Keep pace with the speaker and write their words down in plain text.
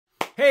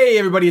Hey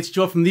everybody, it's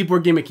Joel from the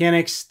Board Game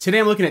Mechanics. Today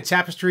I'm looking at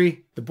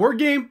Tapestry, the board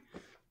game.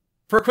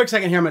 For a quick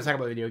second here, I'm going to talk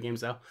about video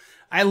games though.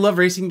 I love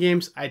racing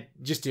games. I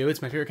just do.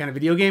 It's my favorite kind of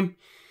video game.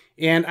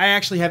 And I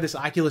actually have this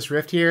Oculus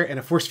Rift here and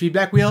a force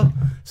feedback wheel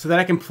so that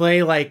I can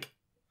play like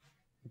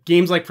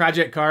games like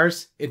Project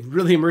Cars in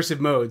really immersive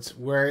modes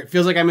where it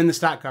feels like I'm in the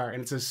stock car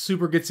and it's a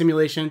super good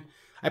simulation.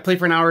 I play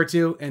for an hour or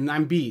two and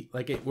I'm beat.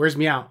 Like it wears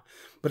me out.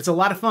 But it's a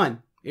lot of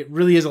fun. It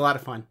really is a lot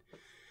of fun.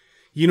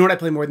 You know what I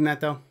play more than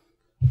that though?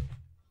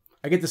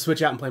 I get to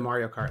switch out and play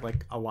Mario Kart,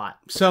 like, a lot.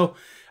 So,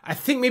 I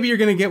think maybe you're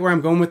going to get where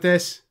I'm going with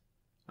this,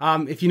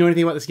 if you know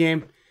anything about this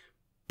game.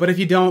 But if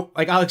you don't,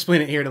 like, I'll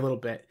explain it here in a little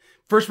bit.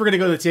 First, we're going to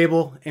go to the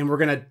table, and we're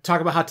going to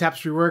talk about how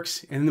Tapestry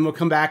works, and then we'll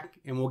come back,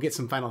 and we'll get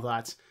some final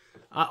thoughts.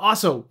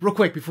 Also, real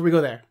quick, before we go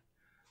there,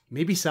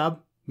 maybe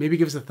sub, maybe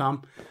give us a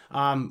thumb.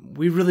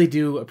 We really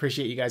do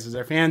appreciate you guys as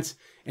our fans,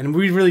 and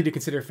we really do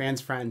consider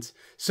fans friends.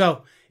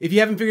 So, if you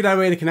haven't figured out a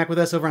way to connect with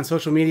us over on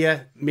social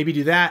media, maybe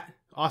do that.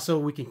 Also,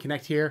 we can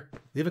connect here.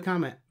 Leave a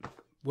comment.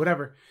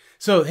 Whatever.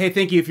 So, hey,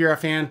 thank you if you're a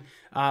fan.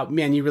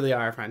 Man, you really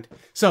are a friend.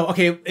 So,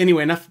 okay,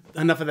 anyway, enough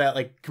of that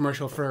like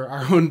commercial for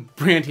our own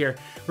brand here.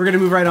 We're going to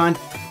move right on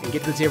and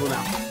get to the table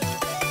now.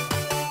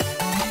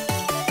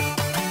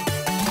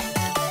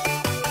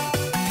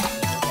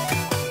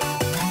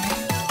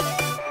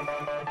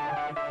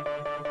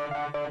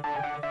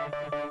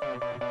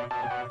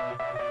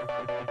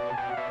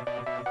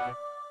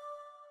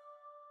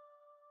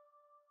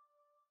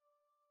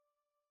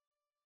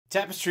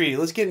 Tapestry,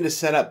 let's get into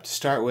setup to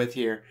start with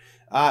here.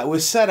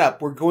 With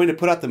setup, we're going to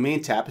put out the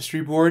main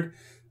Tapestry board,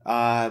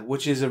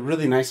 which is a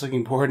really nice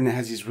looking board and it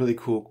has these really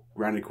cool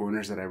rounded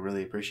corners that I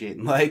really appreciate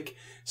and like.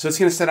 So it's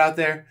going to set out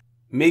there.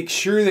 Make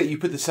sure that you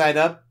put the side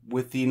up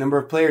with the number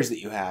of players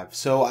that you have.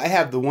 So I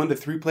have the 1 to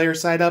 3 player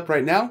side up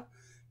right now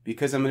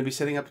because I'm going to be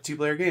setting up a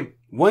 2-player game.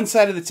 One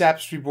side of the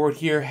Tapestry board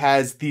here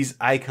has these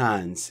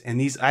icons, and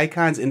these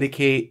icons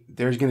indicate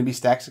there's going to be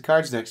stacks of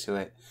cards next to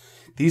it.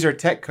 These are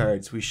tech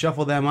cards. We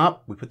shuffle them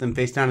up. We put them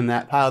face down in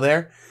that pile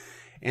there.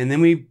 And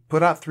then we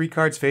put out 3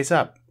 cards face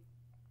up.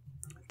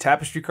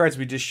 Tapestry cards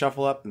we just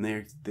shuffle up and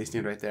they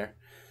stand right there.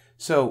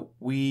 So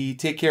we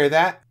take care of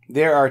that.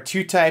 There are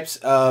 2 types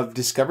of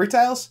discovery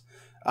tiles.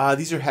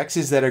 These are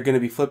hexes that are going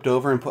to be flipped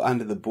over and put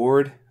onto the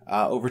board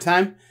over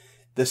time.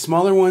 The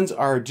smaller ones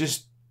are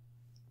just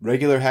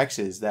regular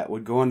hexes that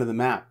would go onto the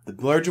map. The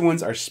larger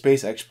ones are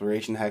space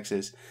exploration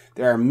hexes.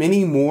 There are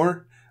many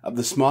more of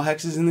the small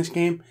hexes in this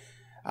game.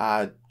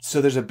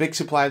 So there's a big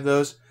supply of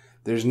those.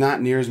 There's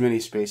not near as many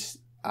space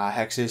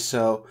hexes,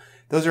 so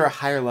those are a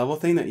higher level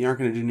thing that you aren't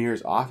going to do near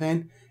as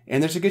often.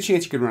 And there's a good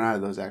chance you could run out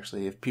of those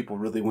actually if people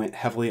really went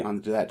heavily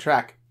onto that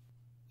track.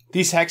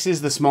 These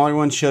hexes, the smaller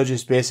ones show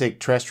just basic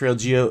terrestrial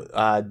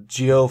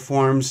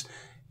geoforms.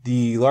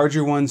 The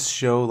larger ones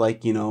show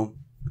like, you know,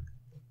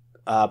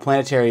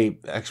 planetary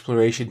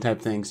exploration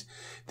type things.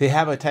 They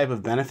have a type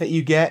of benefit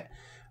you get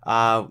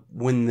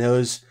when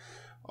those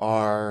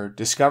are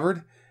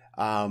discovered.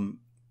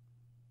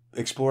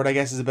 Explored, I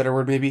guess is a better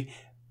word maybe,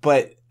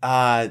 but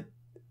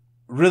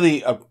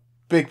really a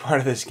big part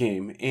of this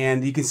game.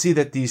 And you can see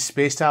that these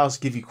space tiles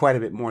give you quite a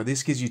bit more.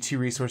 This gives you 2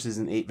 resources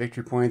and 8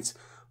 victory points,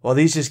 while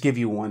these just give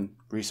you 1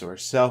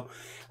 resource. So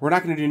we're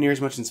not going to do near as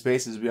much in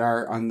space as we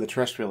are on the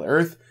terrestrial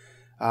Earth,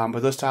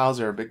 but those tiles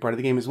are a big part of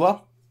the game as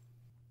well.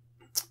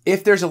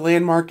 If there's a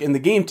landmark in the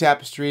game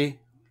Tapestry,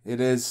 it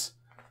is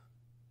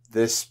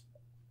this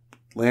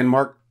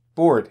landmark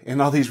board and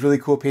all these really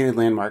cool painted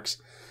landmarks.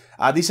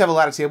 These have a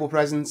lot of table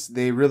presence.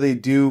 They really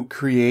do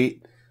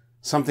create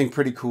something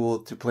pretty cool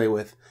to play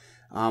with.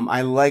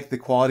 I like the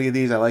quality of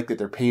these. I like that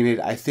they're painted.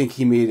 I think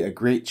he made a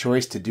great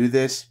choice to do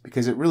this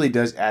because it really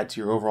does add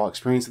to your overall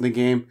experience in the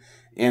game.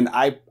 And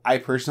I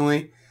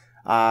personally,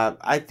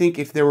 I think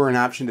if there were an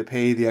option to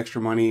pay the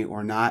extra money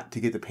or not to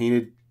get the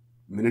painted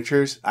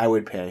miniatures, I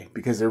would pay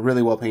because they're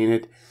really well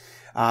painted.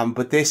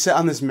 But they sit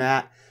on this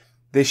mat.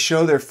 They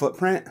show their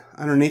footprint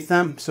underneath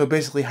them. So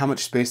basically how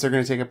much space they're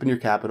going to take up in your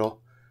capital.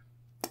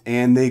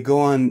 And they go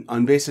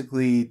on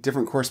basically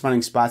different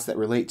corresponding spots that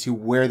relate to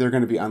where they're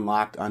going to be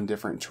unlocked on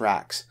different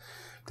tracks.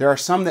 There are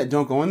some that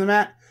don't go on the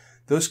map.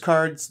 Those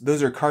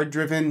are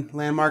card-driven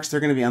landmarks.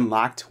 They're going to be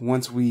unlocked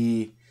once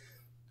we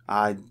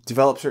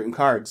develop certain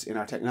cards in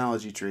our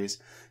technology trees.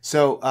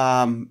 So,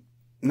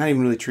 not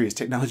even really trees,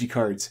 technology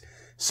cards.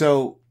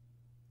 So,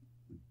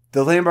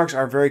 the landmarks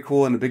are very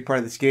cool and a big part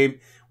of this game.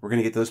 We're going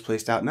to get those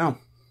placed out now.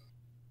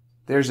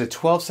 There's a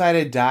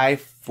 12-sided die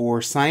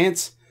for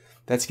science.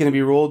 That's going to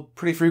be rolled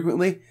pretty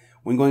frequently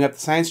when going up the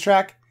science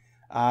track.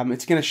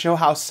 It's going to show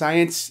how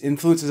science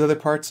influences other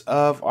parts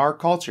of our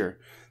culture.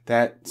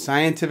 That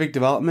scientific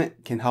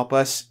development can help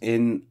us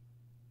in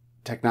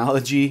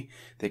technology.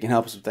 They can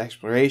help us with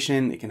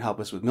exploration. It can help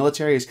us with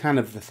military. It's kind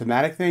of the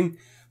thematic thing,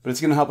 but it's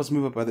going to help us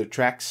move up other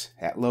tracks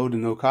at low to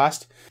no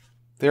cost.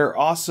 There are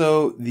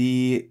also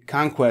the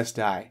conquest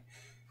die.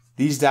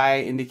 These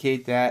die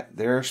indicate that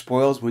there are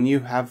spoils when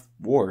you have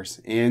wars.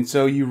 And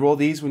so you roll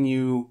these when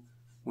you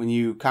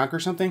conquer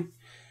something.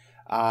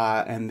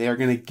 and they're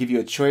going to give you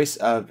a choice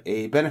of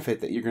a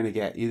benefit that you're going to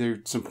get,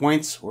 either some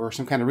points or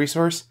some kind of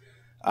resource.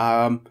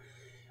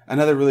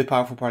 Another really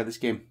powerful part of this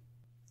game.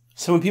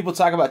 So when people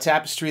talk about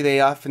Tapestry, they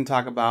often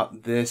talk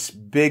about this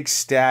big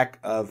stack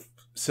of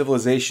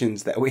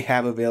civilizations that we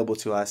have available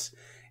to us,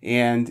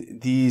 and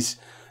these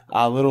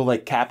little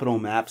like capital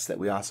maps that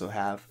we also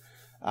have.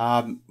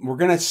 We're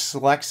going to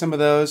select some of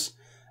those.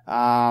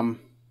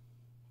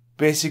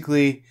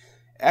 Basically,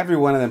 every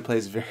one of them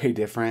plays very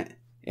different,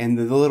 and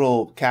the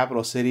little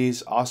capital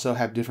cities also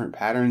have different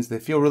patterns. They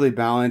feel really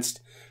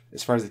balanced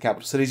as far as the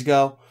capital cities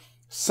go.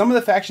 Some of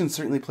the factions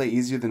certainly play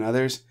easier than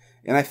others,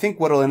 and I think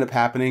what will end up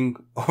happening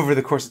over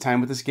the course of time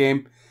with this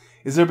game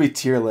is there'll be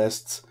tier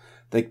lists,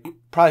 like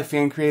probably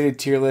fan-created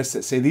tier lists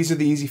that say these are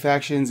the easy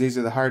factions, these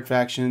are the hard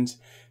factions,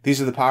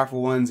 these are the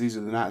powerful ones, these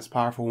are the not as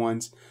powerful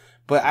ones.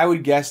 But I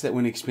would guess that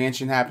when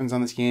expansion happens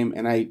on this game,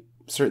 and I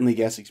certainly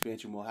guess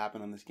expansion will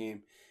happen on this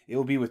game, it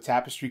will be with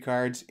Tapestry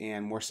cards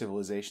and more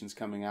civilizations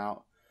coming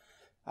out.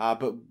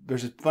 But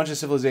there's a bunch of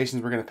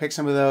civilizations. We're going to pick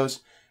some of those.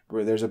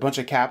 Where there's a bunch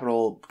of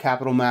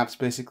capital maps,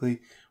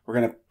 basically. We're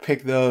going to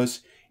pick those,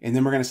 and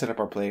then we're going to set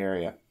up our play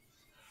area.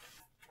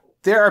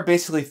 There are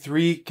basically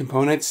 3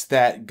 components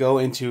that go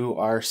into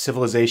our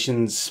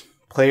civilizations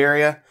play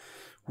area.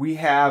 We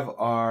have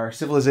our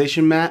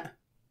civilization mat.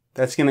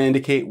 That's going to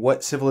indicate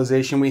what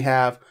civilization we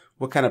have,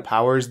 what kind of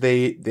powers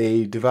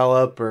they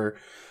develop, or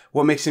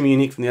what makes them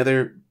unique from the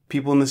other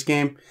people in this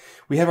game.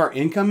 We have our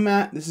income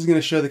mat. This is going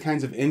to show the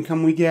kinds of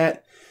income we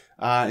get,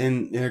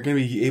 and they're going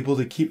to be able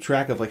to keep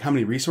track of like how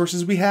many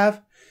resources we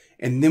have.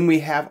 And then we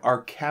have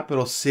our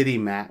capital city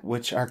mat,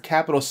 which our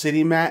capital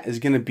city mat is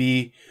going to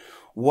be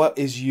what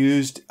is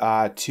used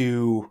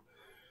to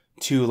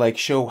like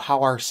show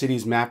how our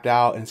city's mapped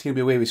out, and it's going to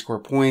be a way we score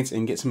points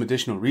and get some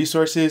additional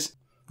resources.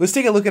 Let's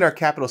take a look at our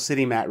capital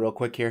city mat real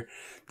quick here.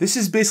 This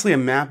is basically a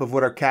map of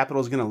what our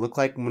capital is going to look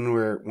like when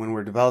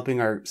we're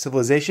developing our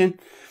civilization.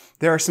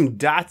 There are some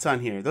dots on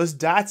here. Those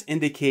dots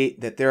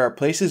indicate that there are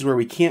places where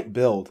we can't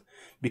build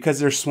because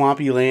there's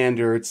swampy land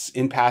or it's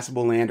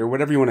impassable land or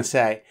whatever you want to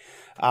say.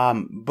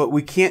 But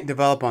we can't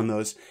develop on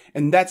those.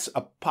 And that's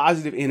a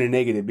positive and a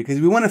negative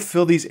because we want to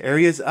fill these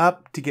areas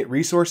up to get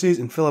resources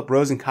and fill up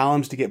rows and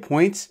columns to get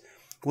points.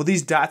 Well,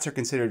 these dots are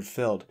considered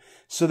filled.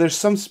 So there's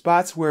some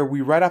spots where we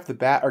right off the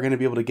bat are going to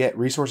be able to get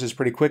resources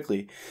pretty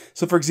quickly.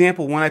 So for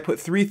example, when I put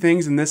 3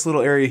 things in this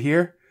little area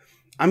here,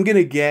 I'm going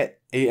to get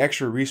an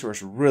extra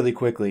resource really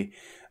quickly.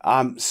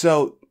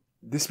 So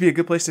this would be a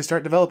good place to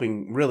start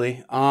developing,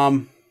 really.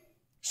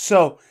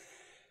 So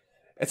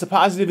it's a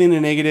positive and a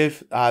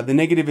negative. The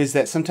negative is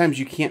that sometimes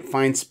you can't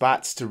find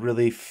spots to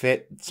really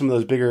fit some of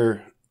those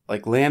bigger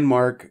like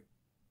landmark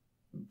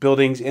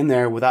buildings in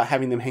there without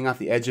having them hang off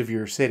the edge of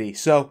your city.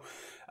 So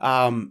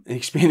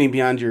expanding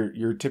beyond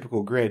your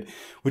typical grid,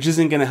 which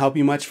isn't going to help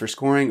you much for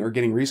scoring or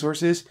getting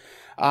resources,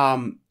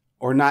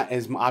 or not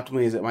as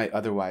optimally as it might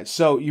otherwise.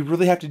 So you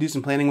really have to do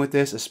some planning with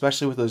this,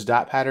 especially with those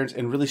dot patterns,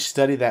 and really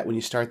study that when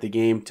you start the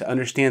game to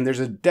understand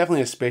there's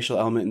definitely a spatial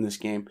element in this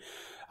game.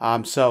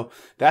 So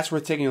that's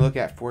worth taking a look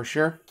at for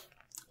sure.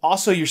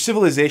 Also, your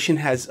civilization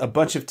has a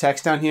bunch of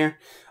text down here.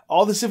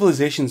 All the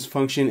civilizations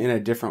function in a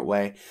different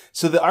way.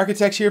 So the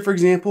architects here, for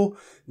example,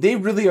 they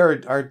really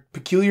are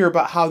peculiar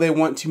about how they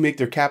want to make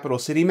their capital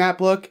city map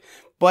look,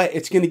 but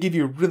it's going to give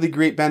you really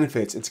great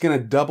benefits. It's going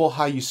to double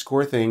how you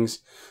score things.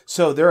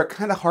 So they're a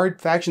kind of hard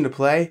faction to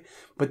play,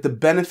 but the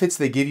benefits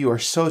they give you are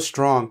so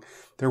strong,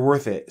 they're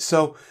worth it.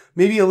 So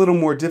maybe a little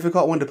more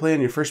difficult one to play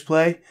on your first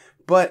play,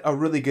 but a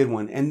really good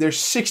one. And there's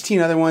 16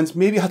 other ones.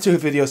 Maybe I'll do a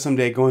video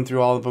someday going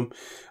through all of them.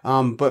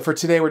 But for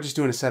today, we're just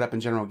doing a setup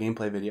and general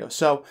gameplay video.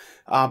 So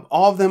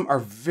all of them are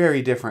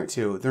very different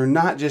too. They're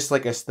not just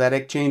like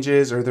aesthetic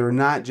changes, or they're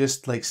not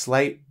just like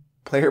slight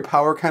player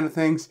power kind of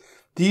things.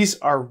 These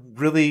are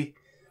really,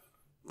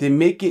 they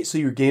make it so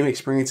your game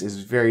experience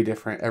is very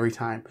different every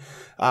time.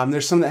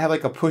 There's some that have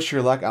like a push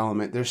your luck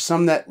element. There's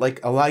some that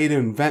like allow you to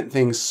invent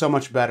things so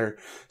much better.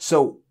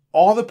 So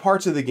all the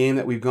parts of the game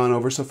that we've gone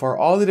over so far,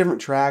 all the different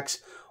tracks,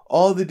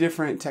 all the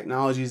different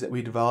technologies that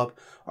we develop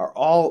are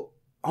all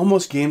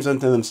almost games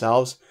unto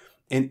themselves.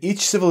 And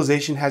each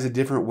civilization has a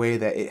different way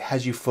that it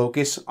has you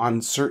focus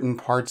on certain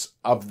parts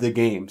of the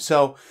game.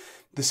 So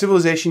the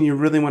civilization, you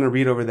really want to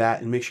read over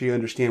that and make sure you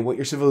understand what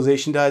your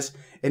civilization does,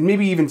 and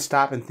maybe even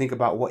stop and think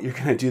about what you're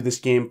going to do this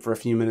game for a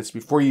few minutes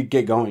before you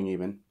get going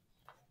even.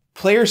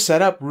 Player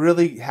setup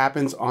really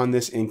happens on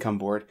this income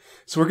board.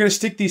 So we're going to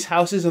stick these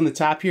houses on the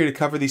top here to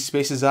cover these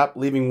spaces up,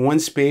 leaving one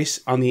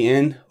space on the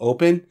end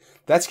open.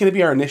 That's going to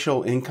be our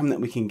initial income that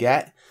we can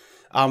get.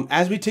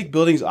 As we take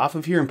buildings off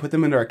of here and put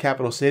them into our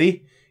capital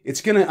city,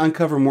 it's going to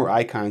uncover more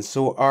icons.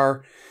 So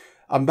our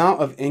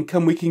amount of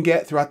income we can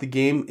get throughout the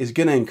game is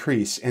going to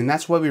increase. And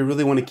that's why we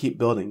really want to keep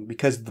building,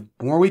 because the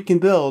more we can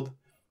build,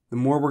 the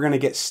more we're going to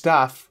get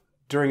stuff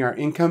during our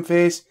income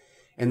phase.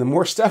 And the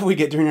more stuff we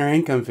get during our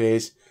income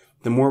phase,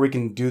 the more we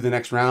can do the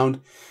next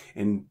round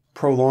and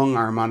prolong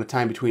our amount of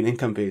time between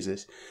income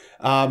phases.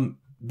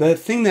 The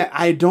thing that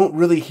I don't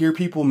really hear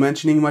people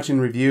mentioning much in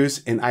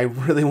reviews, and I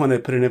really want to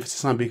put an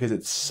emphasis on because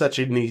it's such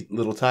a neat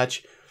little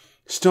touch.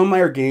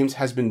 Stonemaier Games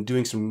has been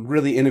doing some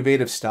really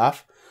innovative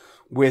stuff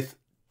with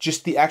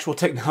just the actual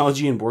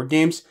technology in board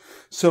games.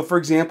 So for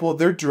example,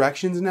 their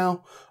directions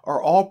now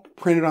are all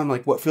printed on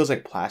like what feels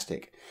like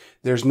plastic.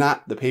 There's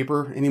not the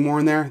paper anymore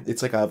in there.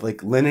 It's like a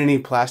linen-y,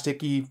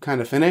 plasticky kind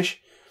of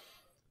finish.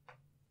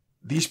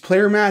 These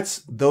player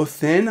mats, though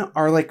thin,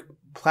 are like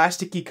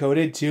plasticky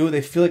coated too.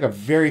 They feel like a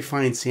very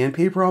fine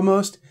sandpaper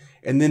almost.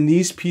 And then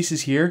these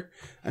pieces here,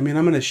 I mean,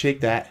 I'm going to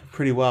shake that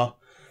pretty well.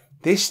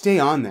 They stay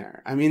on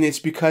there. I mean, it's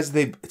because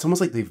it's almost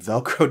like they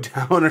Velcro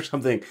down or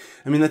something.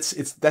 I mean, that's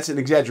an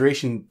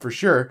exaggeration for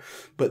sure,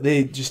 but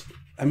they just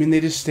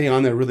stay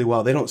on there really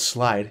well. They don't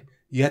slide.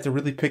 You have to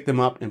really pick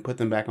them up and put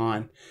them back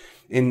on.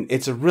 And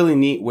it's a really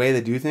neat way to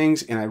do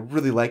things, and I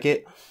really like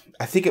it.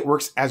 I think it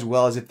works as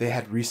well as if they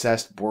had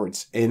recessed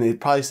boards, and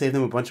it'd probably save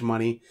them a bunch of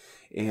money,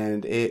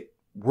 and it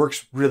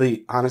works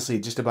really, honestly,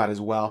 just about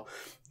as well.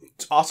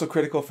 It's also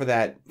critical for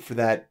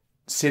that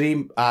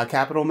city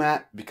capital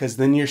mat, because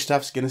then your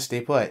stuff's gonna stay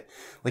put.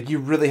 Like, you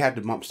really have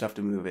to bump stuff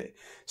to move it.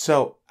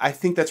 So I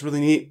think that's really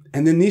neat.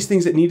 And then these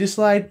things that need to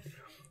slide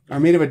are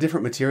made of a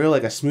different material,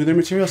 like a smoother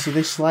material, so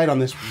they slide on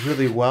this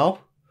really well.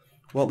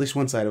 Well, at least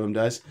one side of them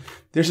does.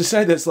 There's a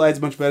side that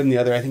slides much better than the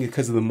other. I think it's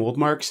because of the mold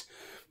marks,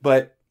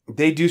 but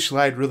they do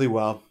slide really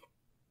well.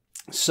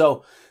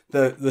 So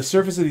the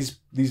surface of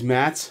these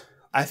mats,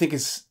 I think,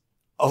 is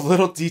a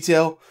little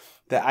detail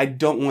that I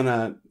don't want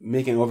to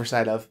make an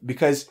oversight of,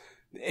 because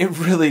it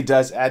really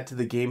does add to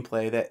the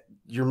gameplay that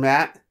your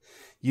mat,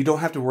 you don't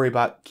have to worry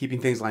about keeping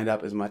things lined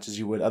up as much as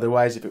you would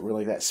otherwise if it were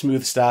like that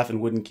smooth stuff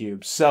and wooden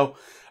cubes. So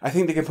I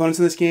think the components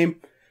in this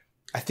game,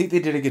 I think they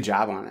did a good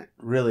job on it,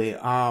 really.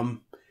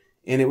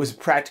 And it was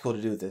practical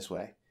to do it this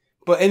way.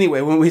 But anyway,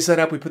 when we set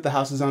up, we put the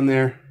houses on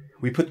there.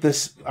 We put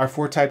our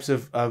 4 types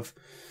of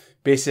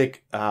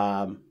basic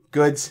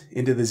goods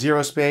into the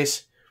 0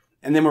 space,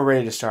 and then we're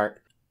ready to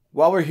start.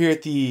 While we're here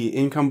at the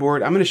income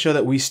board, I'm going to show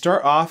that we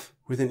start off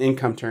with an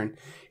income turn.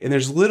 And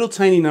there's little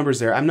tiny numbers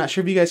there. I'm not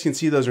sure if you guys can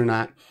see those or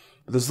not,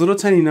 but those little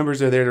tiny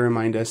numbers are there to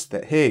remind us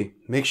that, hey,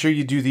 make sure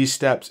you do these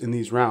steps in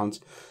these rounds.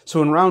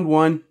 So in round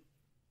 1,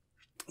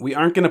 we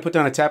aren't going to put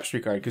down a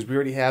tapestry card because we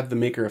already have the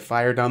Maker of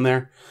Fire down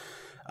there.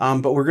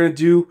 But we're going to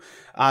do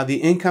the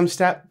income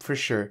step for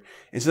sure.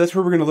 And so that's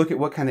where we're going to look at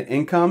what kind of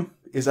income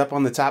is up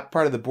on the top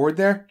part of the board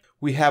there.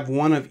 We have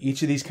one of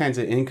each of these kinds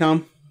of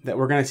income that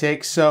we're going to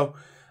take. So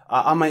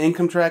on my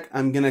income track,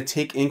 I'm going to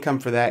take income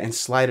for that and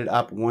slide it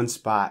up 1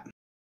 spot.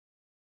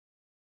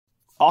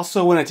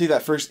 Also, when I took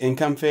that first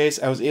income phase,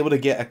 I was able to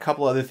get a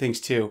couple other things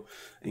too,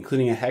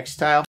 including a hex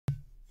tile,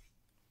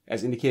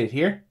 as indicated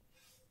here,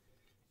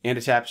 and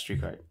a tapestry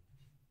card.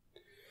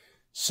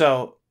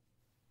 So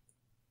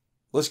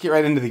let's get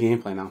right into the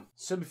gameplay now.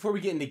 So before we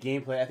get into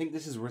gameplay, I think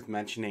this is worth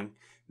mentioning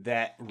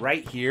that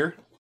right here,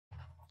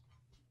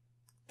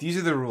 these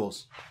are the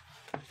rules.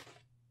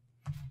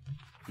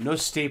 No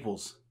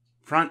staples.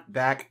 Front,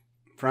 back,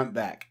 front,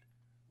 back.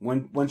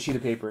 One sheet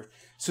of paper.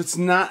 So it's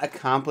not a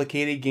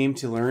complicated game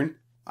to learn.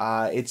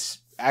 It's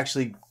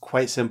actually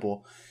quite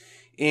simple.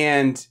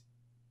 And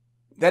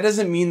that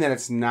doesn't mean that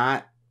it's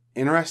not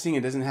interesting.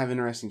 It doesn't have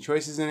interesting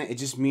choices in it. It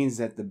just means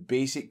that the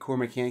basic core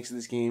mechanics of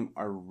this game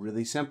are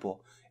really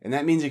simple. And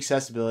that means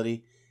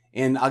accessibility.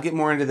 And I'll get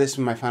more into this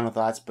in my final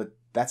thoughts, but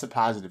that's a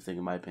positive thing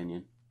in my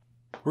opinion.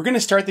 We're going to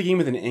start the game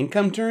with an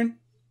income turn,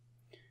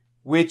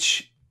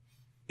 which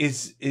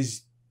is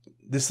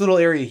this little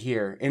area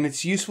here. And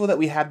it's useful that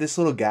we have this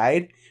little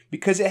guide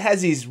because it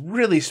has these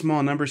really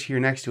small numbers here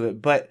next to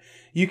it. But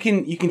you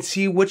can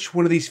see which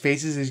one of these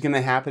phases is going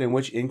to happen in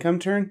which income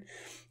turn.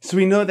 So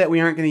we know that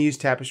we aren't going to use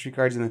tapestry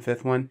cards in the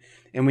 5th one.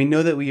 And we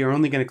know that we are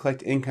only going to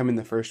collect income in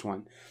the 1st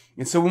one.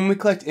 And so when we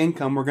collect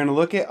income, we're going to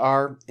look at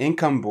our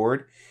income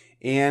board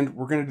and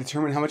we're going to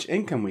determine how much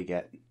income we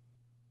get.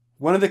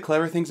 One of the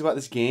clever things about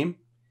this game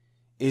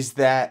is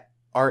that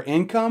our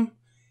income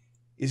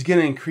is going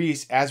to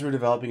increase as we're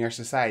developing our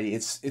society.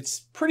 It's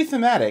pretty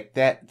thematic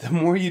that the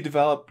more you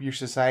develop your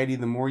society,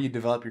 the more you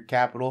develop your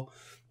capital,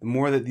 the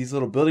more that these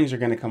little buildings are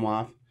going to come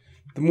off,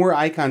 the more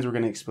icons we're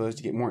going to expose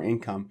to get more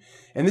income.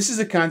 And this is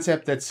a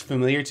concept that's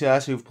familiar to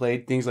us who've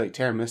played things like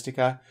Terra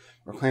Mystica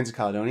or Clans of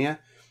Caledonia,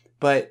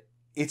 but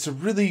it's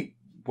really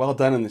well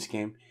done in this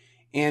game.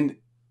 And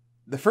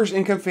the first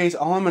income phase,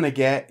 all I'm going to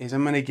get is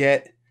I'm going to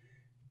get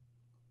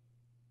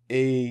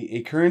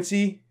a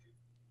currency,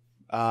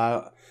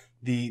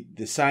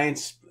 the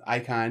science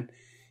icon,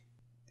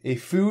 a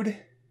food,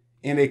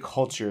 and a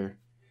culture.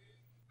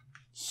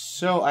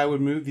 So I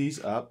would move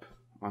these up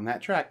on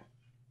that track.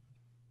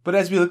 But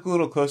as we look a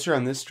little closer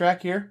on this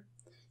track here,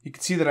 you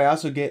can see that I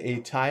also get a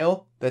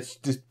tile that's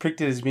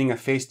depicted as being a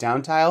face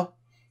down tile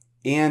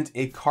and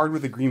a card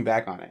with a green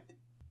back on it.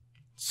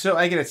 So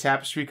I get a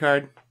tapestry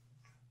card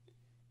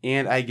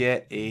and I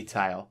get a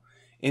tile.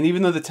 And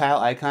even though the tile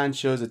icon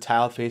shows a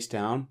tile face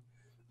down,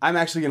 I'm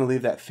actually going to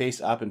leave that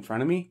face up in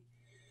front of me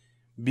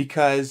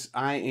because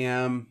I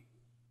am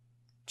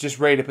just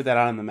ready to put that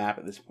out on the map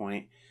at this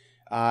point.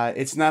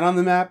 It's not on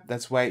the map.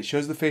 That's why it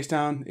shows the face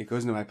down. It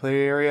goes into my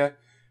play area.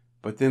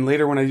 But then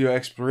later when I do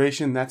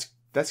exploration, that's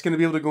going to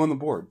be able to go on the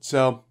board.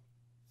 So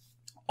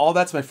All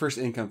that's my first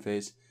income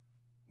phase.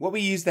 What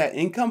we use that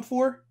income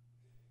for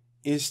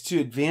is to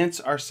advance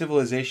our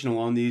civilization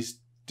along these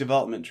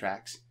development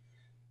tracks.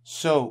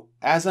 So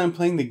as I'm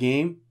playing the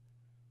game,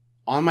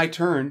 on my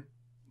turn,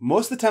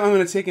 most of the time I'm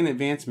going to take an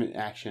advancement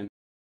action.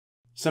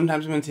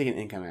 Sometimes I'm going to take an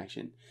income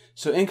action.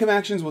 So income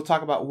actions we'll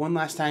talk about one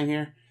last time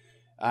here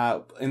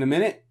in a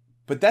minute.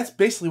 But that's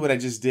basically what I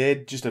just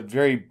did, just a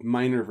very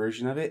minor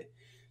version of it.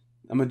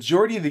 A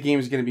majority of the game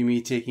is going to be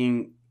me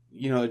taking,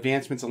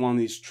 advancements along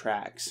these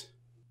tracks.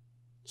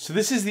 So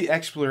this is the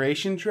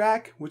exploration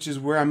track, which is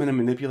where I'm going to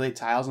manipulate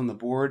tiles on the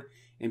board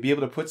and be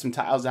able to put some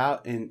tiles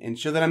out and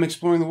show that I'm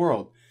exploring the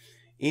world.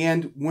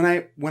 And when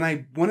I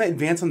want to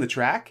advance on the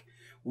track,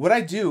 what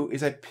I do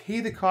is I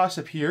pay the cost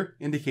up here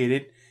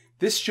indicated.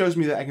 This shows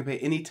me that I can pay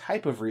any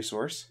type of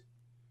resource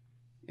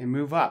and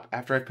move up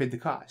after I've paid the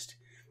cost.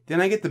 Then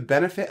I get the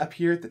benefit up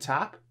here at the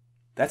top.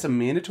 That's a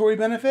mandatory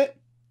benefit.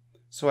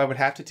 So I would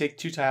have to take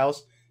 2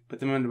 tiles, put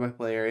them into my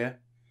play area.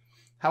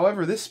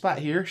 However, this spot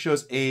here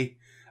shows a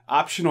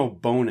optional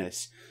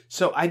bonus.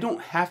 So I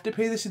don't have to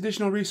pay this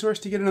additional resource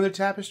to get another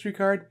Tapestry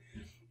card.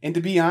 And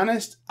to be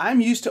honest,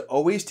 I'm used to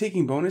always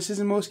taking bonuses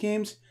in most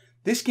games.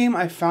 This game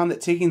I found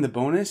that taking the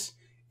bonus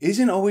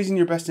isn't always in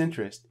your best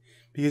interest.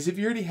 Because if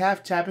you already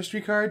have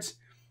Tapestry cards,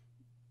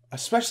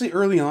 especially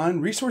early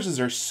on, resources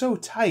are so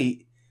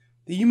tight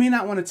that you may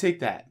not want to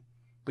take that.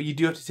 But you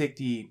do have to take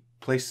the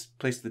place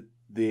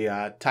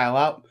the tile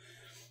out.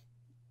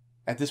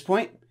 At this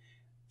point,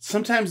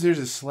 sometimes there's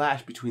a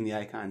slash between the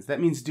icons.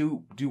 That means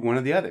do one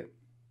or the other.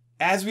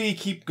 As we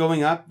keep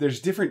going up,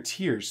 there's different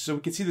tiers. So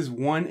we can see this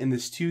 1 and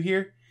this 2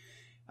 here.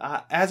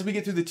 As we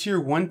get through the tier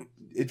 1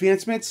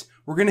 advancements,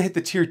 we're going to hit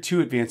the tier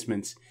 2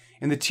 advancements.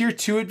 And the tier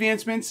 2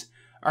 advancements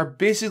are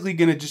basically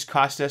going to just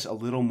cost us a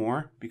little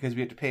more because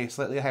we have to pay a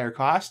slightly higher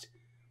cost.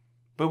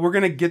 But we're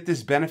going to get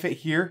this benefit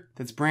here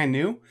that's brand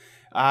new,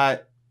 a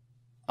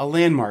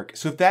landmark.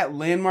 So if that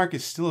landmark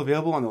is still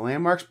available on the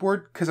landmarks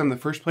board, because I'm the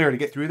first player to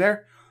get through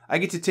there, I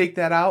get to take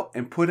that out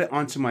and put it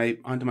onto my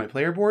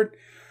player board,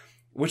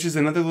 which is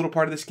another little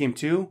part of this game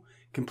too.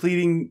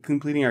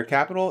 Completing our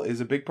capital is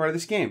a big part of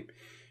this game.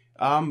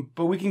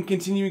 But we can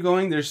continue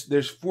going.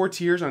 There's 4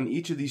 tiers on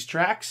each of these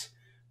tracks.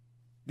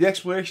 The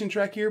exploration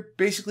track here,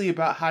 basically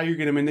about how you're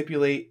going to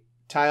manipulate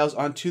tiles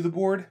onto the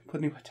board,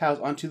 putting tiles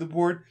onto the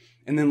board,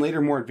 and then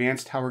later more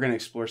advanced how we're going to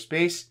explore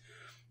space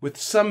with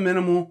some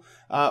minimal,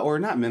 or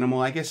not minimal,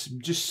 I guess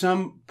just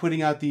some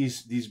putting out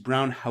these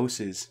brown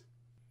houses.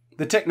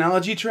 The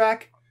technology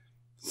track,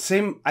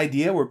 same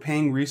idea. We're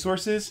paying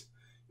resources,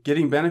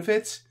 getting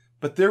benefits,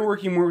 but they're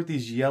working more with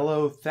these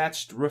yellow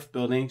thatched roof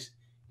buildings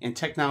and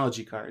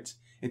technology cards.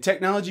 And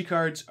technology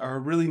cards are a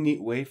really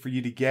neat way for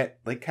you to get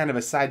like kind of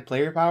a side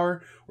player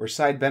power or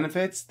side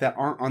benefits that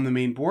aren't on the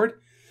main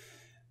board.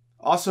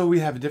 Also, we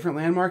have a different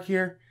landmark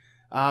here,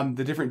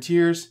 the different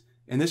tiers,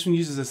 and this one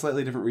uses a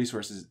slightly different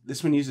resources.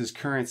 This one uses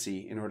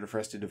currency in order for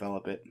us to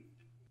develop it.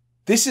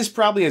 This is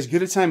probably as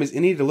good a time as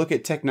any to look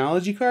at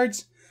technology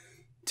cards.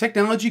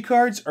 Technology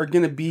cards are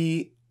going to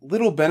be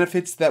little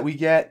benefits that we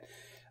get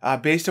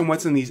based on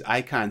what's in these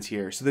icons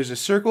here. So there's a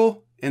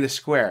circle and a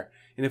square.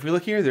 And if we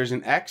look here, there's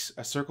an X,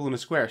 a circle, and a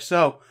square.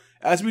 So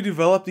as we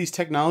develop these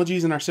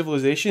technologies in our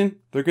civilization,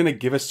 they're going to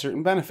give us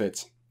certain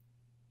benefits.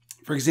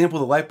 For example,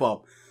 the light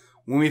bulb.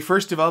 When we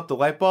first develop the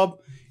light bulb,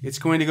 it's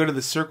going to go to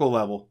the circle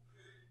level.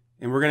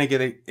 And we're going to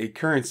get a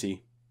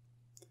currency.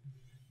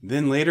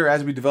 Then later,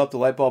 as we develop the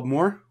light bulb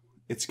more,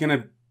 it's going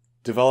to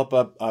develop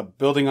a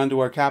building onto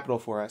our capital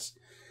for us.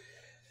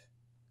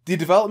 The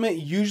development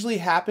usually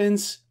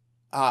happens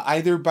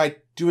either by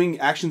doing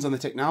actions on the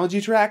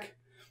technology track,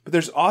 but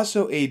there's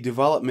also a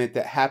development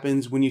that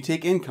happens when you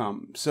take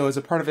income. So as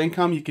a part of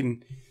income, you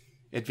can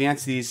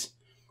advance these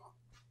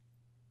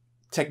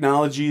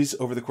technologies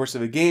over the course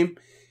of a game.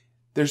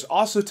 There's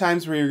also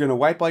times where you're going to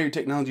wipe all your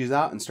technologies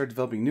out and start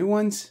developing new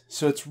ones.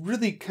 So it's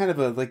really kind of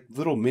a like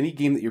little mini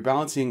game that you're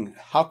balancing.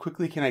 How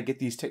quickly can I get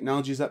these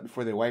technologies up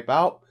before they wipe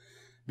out?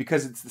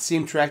 Because it's the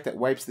same track that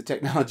wipes the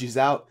technologies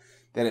out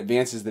that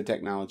advances the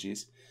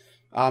technologies.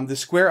 The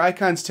square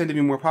icons tend to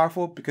be more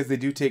powerful because they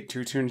do take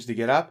 2 turns to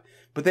get up,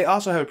 but they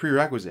also have a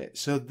prerequisite.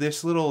 So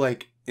this little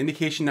like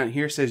indication down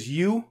here says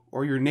you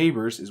or your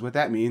neighbors, is what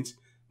that means,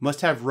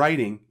 must have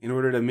writing in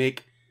order to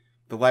make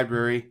the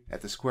library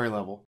at the square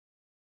level.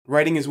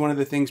 Writing is one of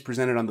the things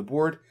presented on the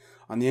board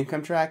on the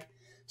income track.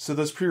 So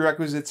those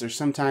prerequisites are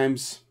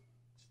sometimes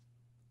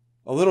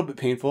a little bit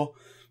painful,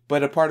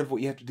 but a part of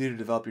what you have to do to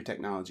develop your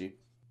technology.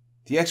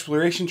 The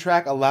exploration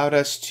track allowed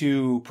us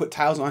to put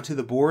tiles onto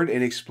the board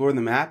and explore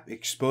the map,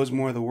 expose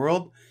more of the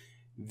world.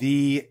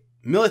 The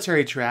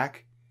military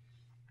track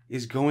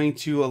is going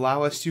to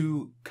allow us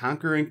to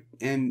conquer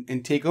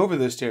and take over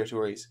those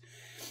territories.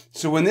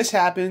 So when this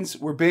happens,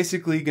 we're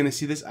basically going to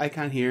see this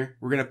icon here.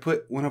 We're going to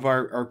put one of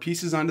our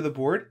pieces onto the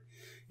board.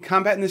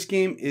 Combat in this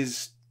game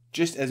is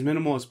just as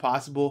minimal as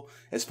possible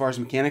as far as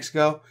mechanics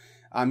go.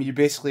 You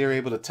basically are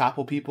able to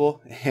topple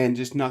people and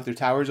just knock their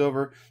towers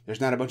over.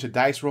 There's not a bunch of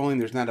dice rolling.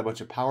 There's not a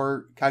bunch of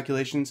power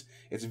calculations.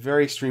 It's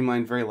very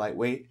streamlined, very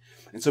lightweight.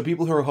 And so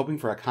people who are hoping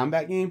for a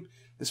combat game,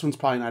 this one's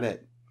probably not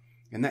it.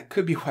 And that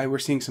could be why we're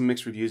seeing some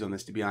mixed reviews on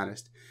this, to be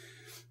honest.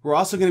 We're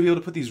also going to be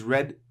able to put these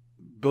red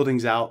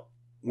buildings out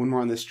when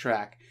we're on this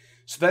track.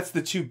 So that's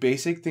the two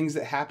basic things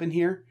that happen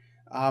here.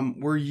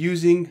 We're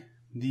using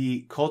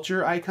the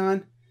culture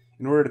icon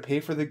in order to pay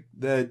for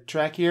the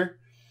track here.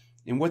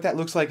 And what that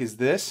looks like is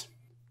this.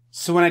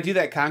 So when I do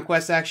that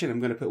conquest action, I'm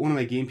going to put one of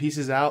my game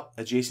pieces out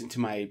adjacent to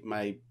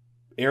my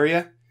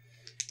area.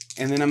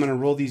 And then I'm going to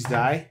roll these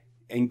die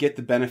and get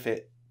the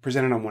benefit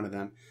presented on one of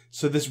them.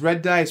 So this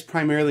red die is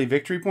primarily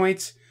victory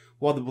points,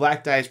 while the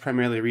black die is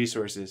primarily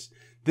resources.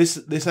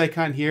 This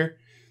icon here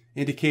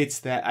indicates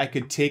that I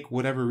could take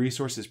whatever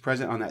resource is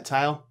present on that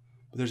tile,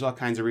 but there's all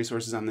kinds of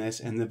resources on this.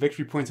 And the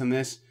victory points on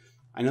this,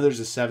 I know there's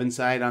a 7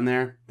 side on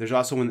there. There's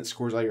also one that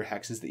scores all your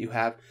hexes that you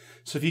have.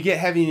 So if you get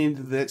heavy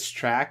into this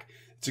track,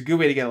 it's a good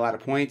way to get a lot of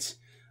points,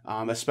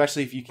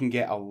 especially if you can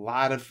get a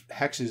lot of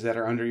hexes that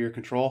are under your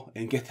control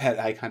and get that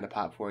icon to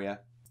pop for you.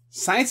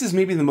 Science is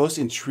maybe the most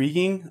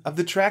intriguing of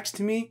the tracks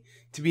to me,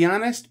 to be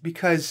honest,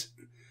 because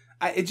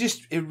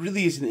it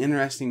really is an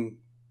interesting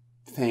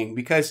thing.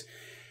 Because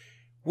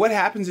what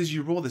happens is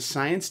you roll the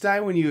science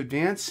die when you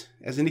advance,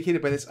 as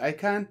indicated by this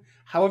icon.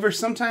 However,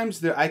 sometimes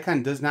the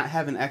icon does not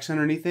have an X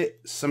underneath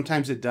it.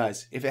 Sometimes it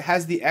does. If it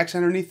has the X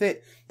underneath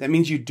it, that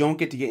means you don't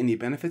get to get any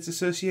benefits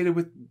associated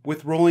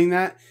with rolling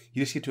that.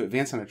 You just get to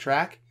advance on a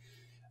track.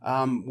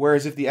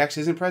 Whereas if the X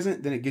isn't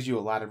present, then it gives you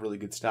a lot of really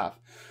good stuff.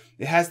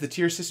 It has the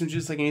tier system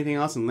just like anything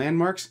else in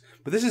landmarks,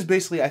 but this is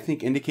basically, I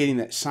think, indicating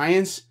that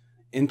science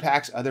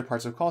impacts other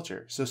parts of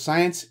culture. So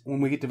science,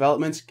 when we get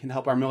developments, can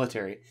help our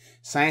military.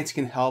 Science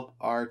can help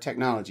our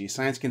technology.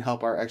 Science can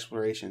help our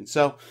exploration.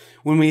 So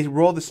when we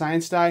roll the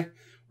science die,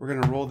 we're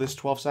going to roll this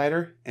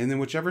 12-sider, and then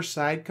whichever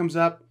side comes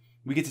up,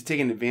 we get to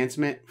take an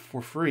advancement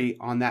for free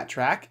on that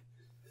track.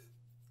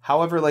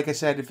 However, like I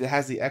said, if it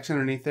has the X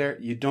underneath there,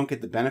 you don't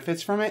get the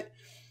benefits from it.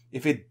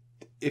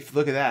 If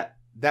look at that.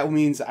 That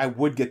means I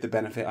would get the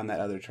benefit on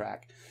that other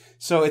track.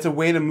 So it's a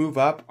way to move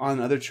up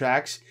on other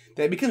tracks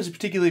that becomes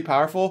particularly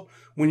powerful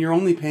when you're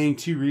only paying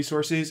 2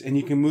 resources and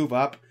you can move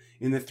up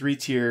in the 3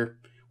 tier,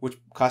 which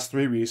costs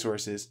 3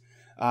 resources.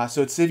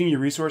 So it's saving you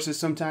resources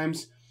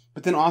sometimes.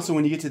 But then also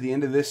when you get to the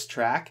end of this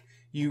track,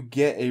 you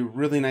get a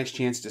really nice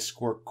chance to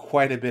score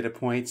quite a bit of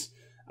points.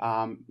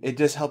 It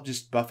does help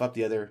just buff up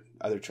the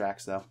other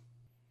tracks though.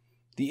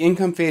 The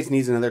income phase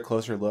needs another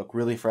closer look,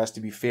 really, for us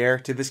to be fair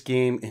to this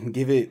game and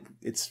give it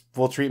its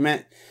full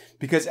treatment.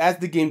 Because as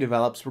the game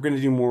develops, we're going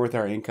to do more with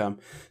our income.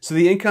 So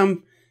the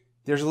income,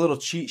 there's a little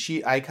cheat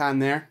sheet icon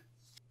there.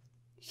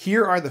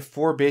 Here are the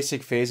 4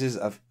 basic phases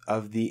of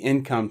the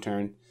income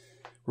turn.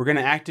 We're going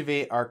to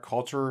activate our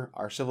culture,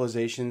 our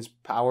civilization's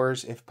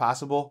powers, if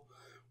possible.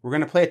 We're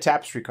going to play a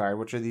tapestry card,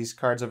 which are these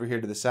cards over here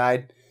to the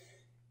side.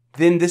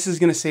 Then this is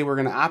going to say we're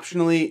going to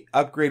optionally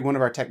upgrade one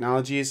of our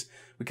technologies.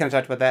 We kind of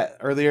talked about that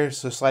earlier,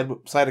 so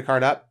slide a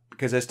card up,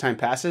 because as time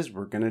passes,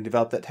 we're going to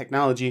develop that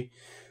technology.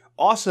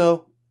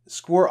 Also,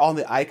 score all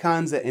the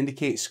icons that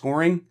indicate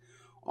scoring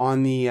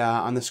on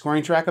the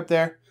scoring track up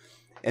there,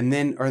 and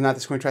then, or not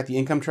the scoring track, the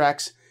income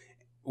tracks,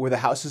 where the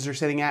houses are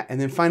sitting at. And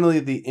then finally,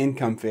 the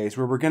income phase,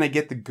 where we're going to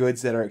get the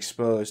goods that are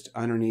exposed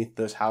underneath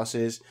those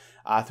houses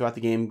throughout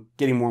the game,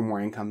 getting more and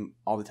more income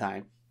all the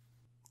time.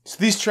 So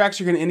these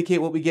tracks are going to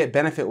indicate what we get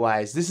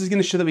benefit-wise. This is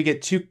going to show that we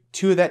get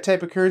two of that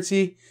type of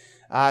currency,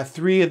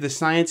 3 of the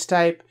science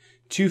type,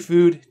 2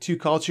 food, 2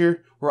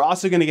 culture. We're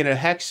also going to get a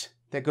hex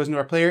that goes into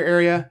our player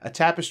area, a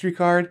tapestry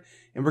card,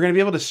 and we're going to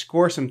be able to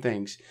score some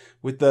things.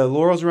 With the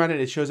laurels around it,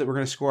 it shows that we're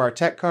going to score our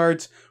tech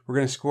cards, we're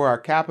going to score our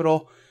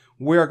capital.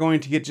 We are going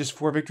to get just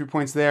 4 victory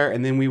points there,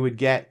 and then we would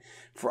get,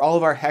 for all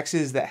of our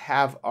hexes that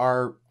have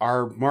our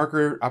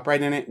marker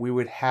upright in it, we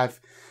would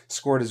have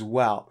scored as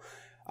well.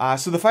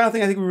 So the final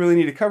thing I think we really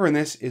need to cover in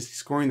this is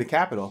scoring the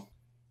capital.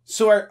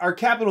 So our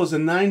capital is a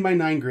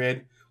 9x9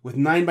 grid with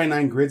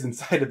 9x9 grids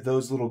inside of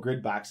those little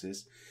grid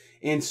boxes.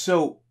 And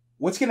so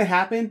what's going to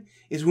happen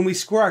is when we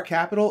score our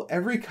capital,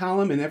 every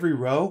column and every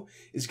row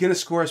is going to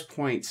score us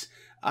points.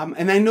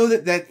 And I know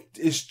that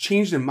is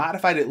changed and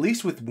modified, at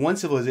least with one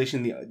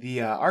civilization,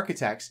 the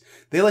architects.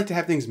 They like to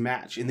have things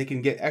match, and they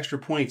can get extra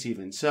points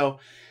even. So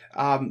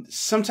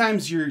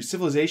sometimes your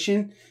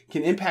civilization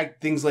can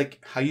impact things like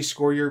how you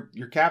score your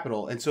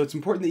capital. And so it's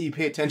important that you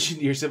pay attention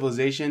to your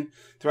civilization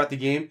throughout the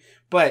game.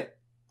 But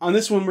on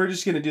this one, we're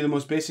just going to do the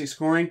most basic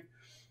scoring.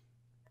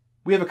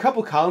 We have a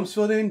couple columns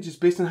filled in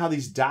just based on how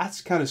these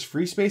dots count as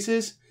free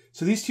spaces.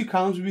 So these 2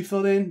 columns would be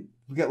filled in.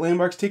 We've got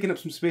landmarks taking up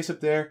some space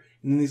up there,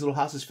 and then these little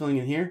houses filling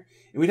in here.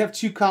 And we'd have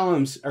 2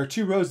 columns, or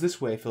 2 rows this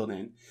way filled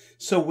in.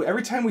 So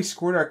every time we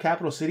scored our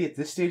capital city at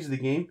this stage of the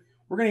game,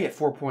 we're going to get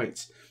 4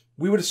 points.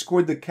 We would have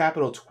scored the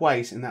capital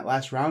twice in that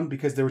last round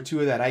because there were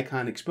 2 of that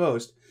icon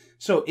exposed.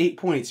 So 8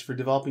 points for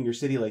developing your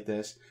city like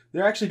this.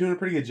 They're actually doing a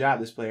pretty good job,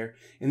 this player.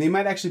 And they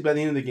might actually, by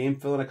the end of the game,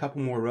 fill in a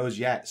couple more rows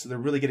yet. So they're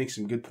really getting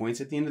some good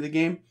points at the end of the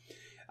game.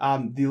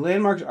 The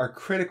landmarks are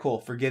critical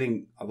for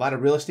getting a lot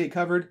of real estate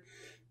covered.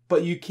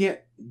 But you can't,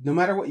 no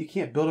matter what, you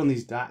can't build on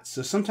these dots.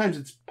 So sometimes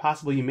it's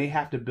possible you may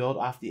have to build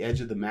off the edge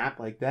of the map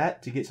like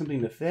that to get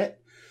something to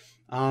fit.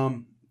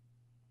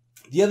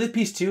 The other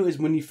piece too is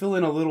when you fill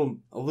in a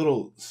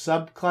little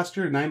sub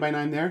cluster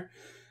 9x9 there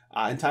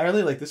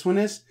entirely, like this one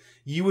is,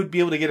 you would be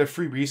able to get a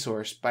free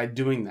resource by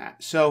doing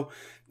that. So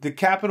the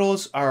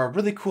capitals are a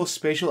really cool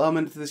spatial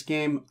element to this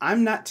game.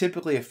 I'm not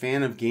typically a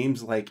fan of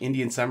games like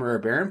Indian Summer or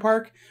Barren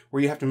Park,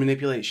 where you have to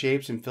manipulate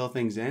shapes and fill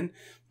things in,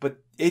 but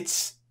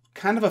it's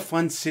kind of a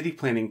fun city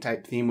planning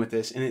type theme with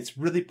this, and it's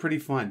really pretty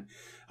fun.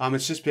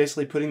 It's just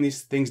basically putting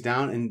these things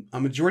down, and a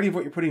majority of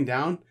what you're putting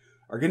down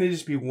are going to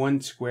just be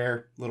one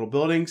square little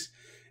buildings,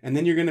 and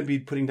then you're going to be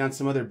putting down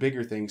some other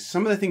bigger things.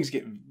 Some of the things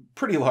get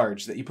pretty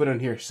large that you put on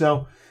here.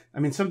 So, I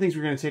mean, some things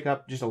are going to take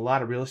up just a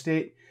lot of real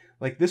estate.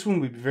 Like this one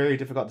would be very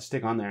difficult to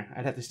stick on there.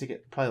 I'd have to stick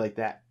it probably like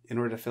that in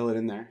order to fill it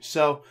in there.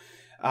 So,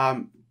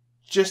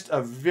 just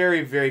a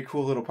very, very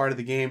cool little part of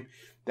the game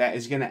that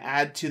is going to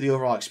add to the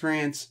overall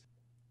experience.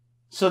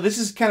 So this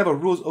is kind of a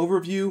rules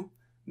overview,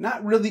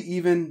 not really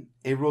even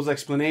a rules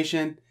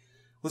explanation.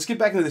 Let's get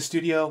back into the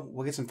studio.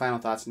 We'll get some final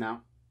thoughts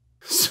now.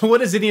 So what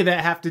does any of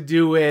that have to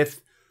do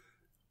with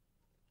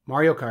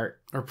Mario Kart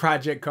or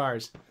Project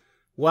Cars?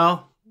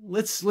 Well,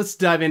 let's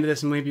dive into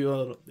this and maybe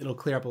it'll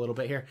clear up a little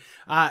bit here.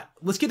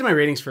 Let's get to my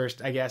ratings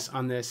first, I guess,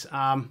 on this.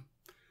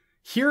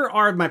 Here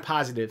are my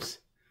positives.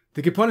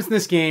 The components in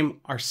this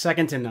game are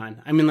second to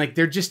none. I mean, like,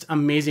 they're just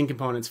amazing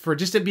components. For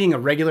just it being a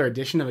regular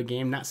edition of a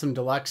game, not some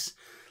deluxe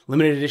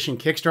limited edition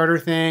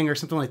Kickstarter thing or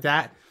something like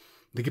that,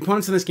 the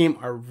components in this game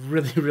are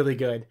really, really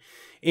good.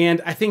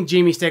 And I think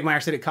Jamey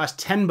Stegmaier said it cost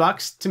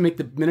 $10 to make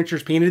the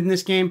miniatures painted in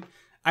this game.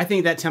 I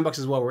think that $10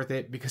 is well worth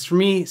it, because for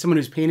me, someone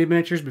who's painted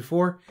miniatures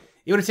before,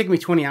 it would have taken me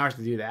 20 hours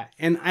to do that.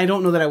 And I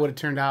don't know that they would have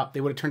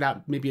turned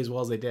out maybe as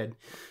well as they did.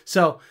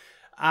 So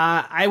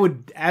I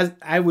would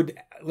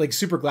like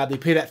super gladly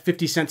pay that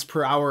 50 cents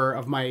per hour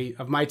of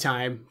my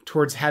time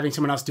towards having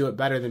someone else do it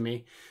better than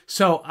me.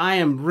 So I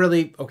am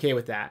really okay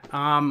with that.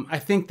 I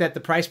think that the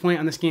price point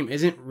on this game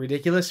isn't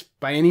ridiculous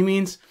by any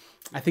means.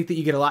 I think that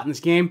you get a lot in this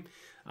game.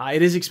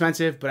 It is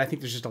expensive, but I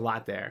think there's just a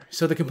lot there.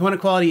 So the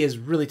component quality is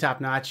really top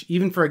notch,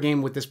 even for a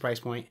game with this price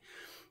point.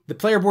 The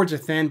player boards are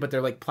thin, but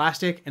they're like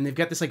plastic, and they've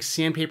got this like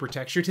sandpaper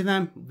texture to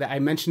them that I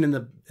mentioned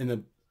in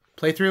the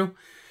playthrough.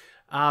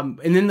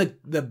 And then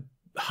the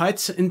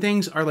huts and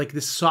things are like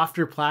this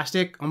softer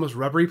plastic, almost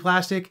rubbery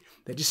plastic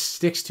that just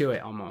sticks to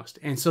it almost.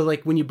 And so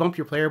like when you bump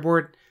your player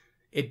board,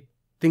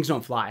 things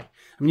don't fly.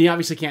 I mean, you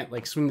obviously can't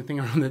like swing the thing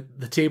around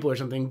the table or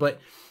something, but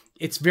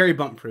it's very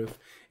bump proof.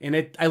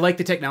 And I like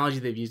the technology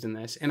they've used in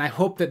this, and I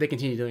hope that they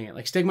continue doing it.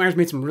 Like Stegmaier's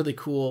made some really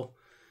cool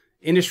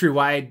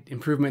industry-wide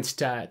improvements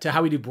to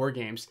how we do board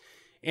games.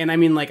 And I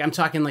mean, like, I'm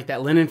talking like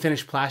that linen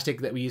finished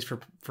plastic that we use for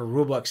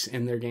rulebooks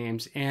in their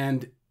games,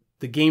 and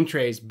the game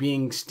trays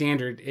being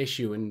standard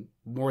issue in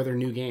more of their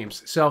new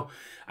games. So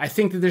I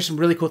think that there's some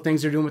really cool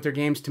things they're doing with their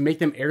games to make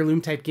them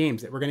heirloom type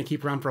games that we're going to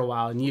keep around for a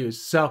while and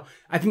use. So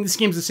I think this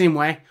game's the same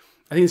way.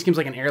 I think this game's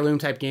like an heirloom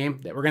type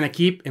game that we're going to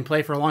keep and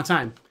play for a long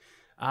time.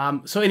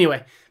 So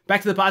anyway,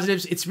 back to the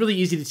positives. It's really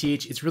easy to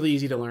teach. It's really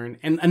easy to learn.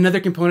 And another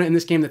component in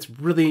this game that's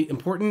really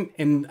important,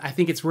 and I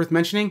think it's worth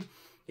mentioning,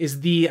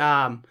 is the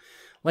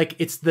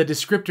it's the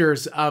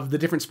descriptors of the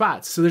different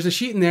spots. So there's a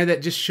sheet in there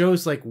that just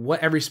shows like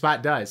what every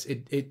spot does.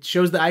 It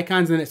shows the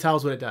icons and then it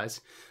tells what it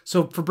does.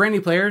 So for brand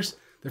new players,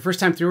 their first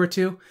time through or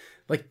two,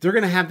 like they're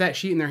going to have that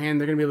sheet in their hand.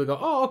 They're going to be able to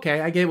go, oh,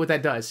 okay, I get what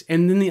that does.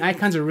 And then the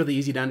icons are really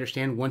easy to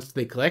understand once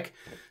they click.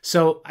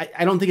 So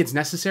I don't think it's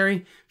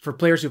necessary for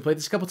players who played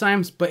this a couple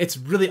times, but it's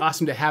really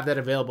awesome to have that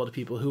available to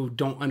people who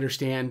don't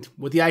understand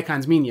what the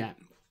icons mean yet.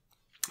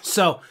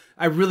 So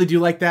I really do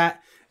like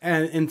that.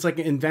 And it's like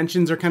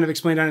inventions are kind of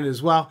explained on it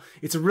as well.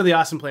 It's a really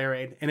awesome player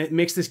aid, and it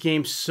makes this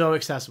game so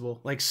accessible,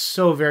 like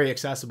so very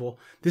accessible.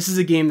 This is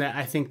a game that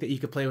I think that you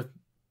could play with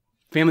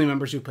family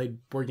members who played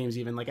board games,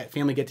 even like at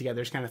family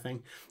get-togethers kind of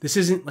thing. This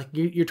isn't like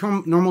your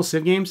normal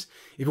Civ games.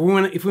 If we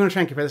want to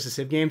try and compare this to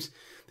Civ games,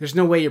 there's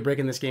no way you're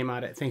breaking this game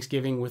out at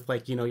Thanksgiving with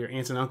like, you know, your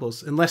aunts and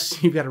uncles,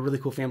 unless you've got a really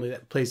cool family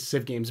that plays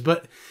Civ games.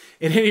 But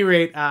at any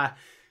rate,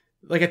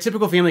 like a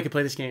typical family could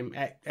play this game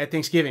at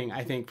Thanksgiving,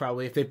 I think,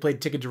 probably, if they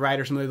played Ticket to Ride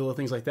or some other little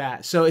things like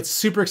that. So it's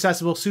super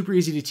accessible, super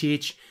easy to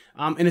teach,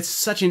 and it's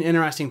such an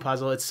interesting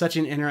puzzle. It's such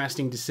an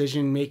interesting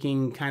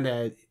decision-making, kind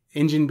of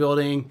engine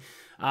building.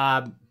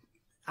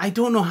 I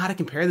don't know how to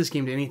compare this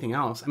game to anything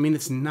else. I mean,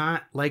 it's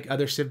not like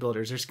other Civ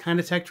builders. There's kind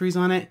of tech trees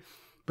on it,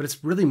 but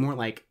it's really more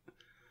like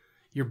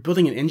you're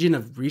building an engine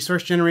of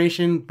resource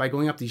generation by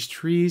going up these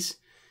trees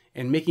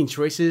and making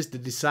choices to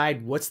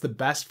decide what's the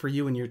best for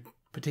you in your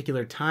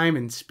particular time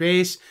and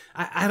space.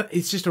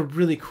 It's just a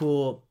really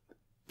cool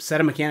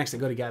set of mechanics that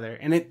go together,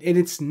 and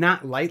it's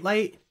not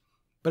light,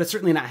 but it's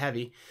certainly not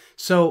heavy.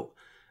 So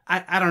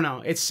I don't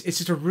know. It's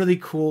just a really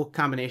cool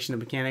combination of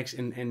mechanics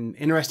and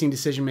interesting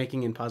decision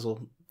making and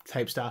puzzle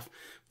type stuff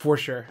for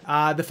sure.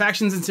 The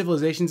factions and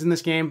civilizations in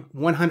this game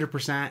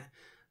 100%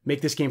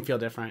 make this game feel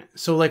different.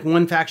 So like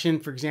one faction,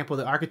 for example,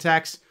 the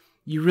architects,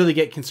 you really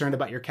get concerned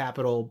about your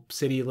capital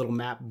city little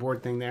map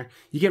board thing there.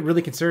 You get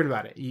really concerned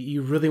about it.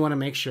 You really want to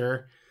make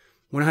sure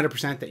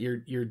 100% that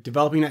you're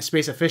developing that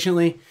space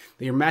efficiently,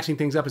 that you're matching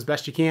things up as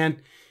best you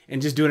can,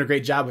 and just doing a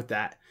great job with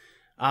that.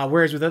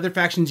 Whereas with other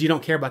factions, you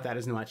don't care about that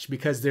as much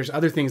because there's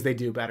other things they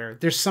do better.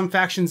 There's some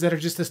factions that are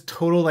just this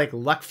total like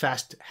luck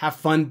fest. Have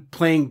fun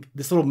playing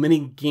this little mini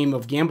game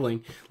of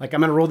gambling. Like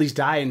I'm going to roll these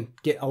die and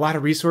get a lot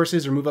of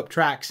resources or move up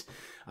tracks.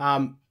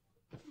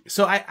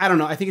 So I don't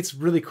know. I think it's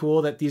really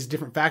cool that these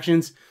different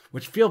factions,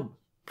 which feel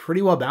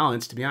pretty well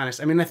balanced, to be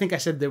honest. I mean, I think I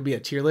said there'll be a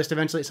tier list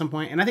eventually at some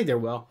point, and I think there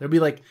will. There'll be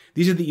like,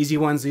 these are the easy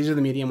ones, these are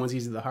the medium ones,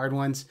 these are the hard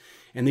ones,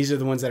 and these are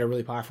the ones that are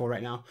really powerful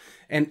right now.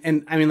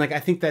 And I mean, like, I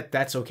think that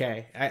that's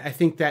okay. I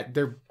think that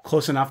they're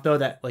close enough, though,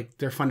 that like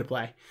they're fun to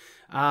play.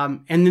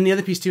 And then the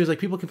other piece, too, is like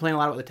people complain a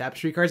lot about the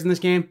Tapestry cards in this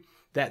game,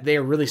 that they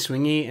are really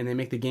swingy and they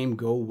make the game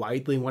go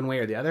widely one way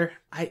or the other.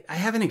 I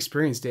haven't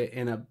experienced it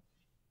in a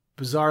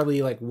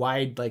bizarrely like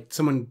wide, like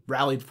someone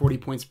rallied 40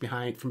 points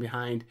from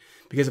behind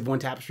because of one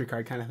Tapestry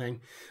card kind of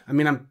thing. I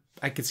mean,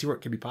 I could see where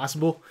it could be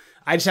possible.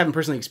 I just haven't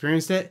personally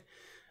experienced it.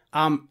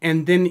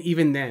 And then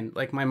even then,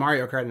 like my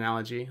Mario Kart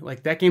analogy,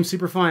 like that game's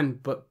super fun,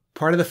 but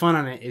part of the fun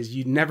on it is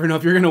you never know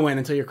if you're going to win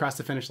until you cross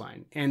the finish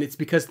line. And it's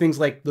because things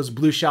like those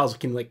blue shells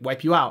can like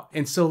wipe you out.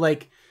 And so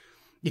like,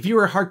 if you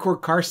were a hardcore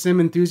car sim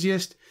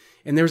enthusiast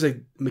and there was a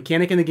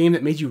mechanic in the game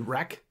that made you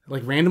wreck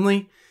like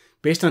randomly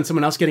based on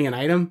someone else getting an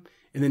item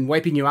and then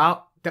wiping you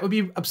out, that would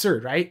be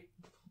absurd, right?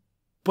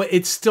 But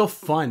it's still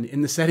fun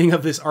in the setting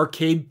of this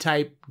arcade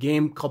type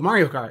game called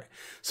Mario Kart.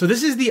 So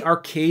this is the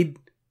arcade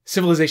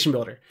civilization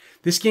builder.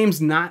 This game's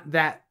not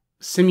that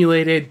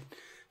simulated,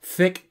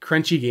 thick,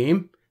 crunchy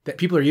game that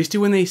people are used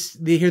to when they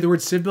hear the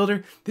word Civ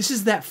builder. This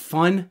is that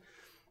fun,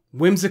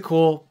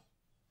 whimsical,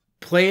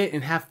 play it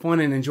and have fun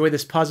and enjoy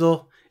this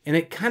puzzle. And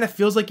it kind of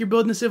feels like you're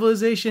building a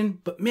civilization,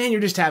 but man,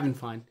 you're just having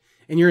fun.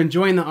 And you're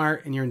enjoying the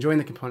art and you're enjoying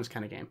the components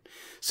kind of game.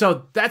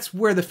 So that's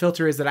where the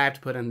filter is that I have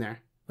to put in there.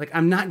 Like,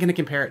 I'm not going to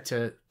compare it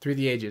to Through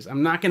the Ages.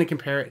 I'm not going to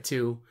compare it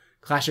to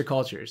Clash of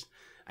Cultures.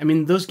 I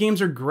mean, those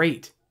games are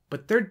great,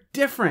 but they're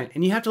different.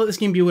 And you have to let this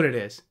game be what it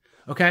is.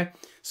 Okay?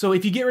 So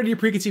if you get rid of your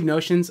preconceived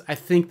notions, I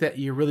think that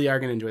you really are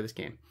going to enjoy this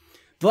game.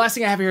 The last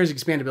thing I have here is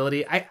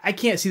expandability. I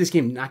can't see this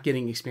game not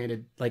getting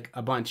expanded like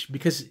a bunch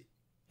because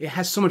it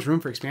has so much room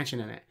for expansion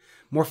in it.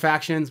 More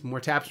factions, more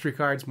Tapestry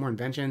cards, more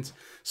inventions.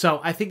 So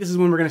I think this is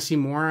when we're going to see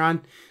more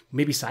on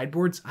maybe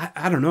sideboards.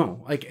 I don't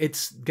know. Like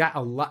it's got a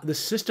lot. The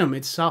system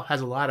itself has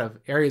a lot of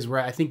areas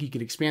where I think you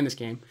could expand this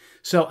game.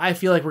 So I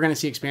feel like we're going to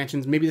see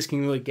expansions. Maybe this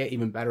can really get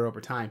even better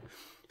over time.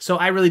 So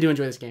I really do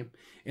enjoy this game.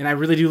 And I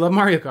really do love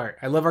Mario Kart.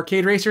 I love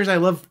arcade racers. I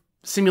love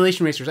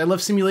simulation racers. I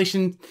love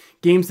simulation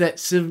games that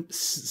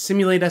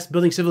simulate us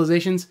building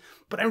civilizations.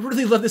 But I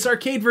really love this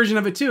arcade version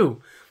of it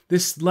too.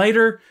 This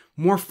lighter,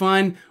 more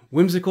fun,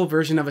 whimsical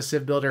version of a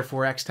Civ Builder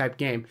 4X type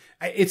game.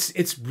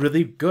 It's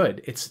really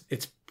good. It's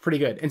pretty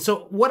good. And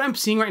so what I'm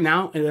seeing right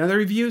now in other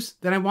reviews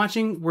that I'm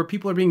watching where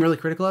people are being really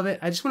critical of it,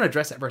 I just want to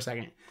address that for a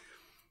second.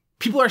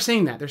 People are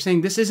saying that. They're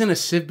saying this isn't a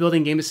Civ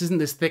building game. This isn't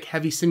this thick,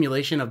 heavy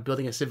simulation of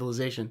building a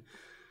civilization.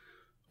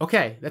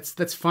 Okay,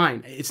 that's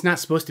fine. It's not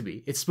supposed to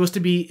be. It's supposed to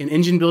be an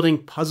engine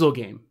building puzzle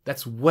game.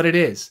 That's what it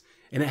is.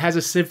 And it has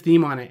a Civ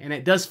theme on it. And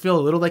it does feel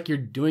a little like you're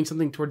doing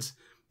something towards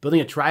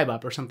building a tribe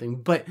up or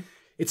something, but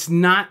it's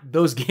not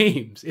those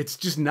games. It's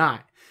just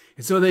not.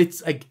 And so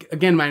it's like,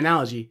 again, my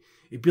analogy,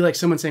 it'd be like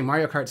someone saying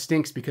Mario Kart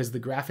stinks because the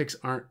graphics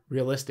aren't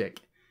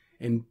realistic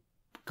and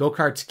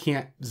go-karts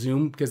can't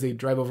zoom because they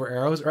drive over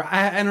arrows, or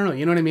I don't know,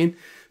 you know what I mean?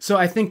 So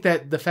I think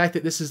that the fact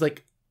that this is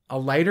like a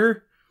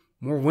lighter,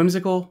 more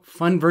whimsical,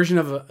 fun version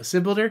of a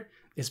Civ builder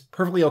is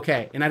perfectly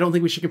okay. And I don't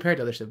think we should compare it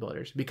to other Civ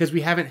builders because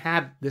we haven't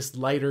had this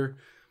lighter,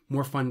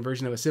 more fun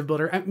version of a Civ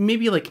builder.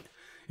 Maybe like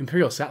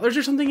Imperial Settlers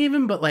or something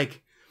even, but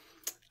like,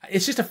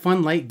 it's just a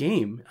fun, light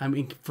game. I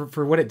mean,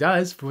 for what it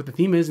does, for what the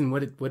theme is and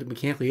what it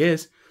mechanically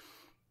is.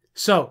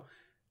 So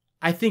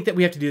I think that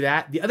we have to do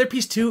that. The other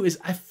piece too is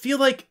I feel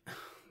like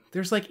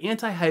there's like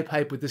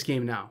anti-hype with this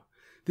game now.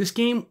 This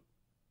game,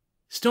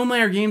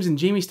 Stonemaier Games and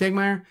Jamey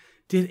Stegmaier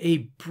did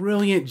a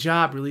brilliant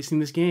job releasing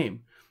this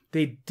game.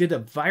 They did a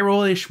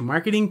viral-ish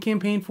marketing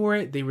campaign for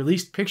it. They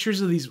released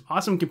pictures of these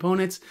awesome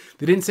components.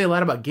 They didn't say a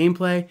lot about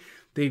gameplay.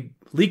 They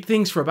leaked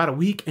things for about a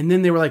week, and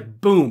then they were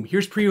like, boom,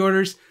 here's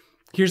pre-orders,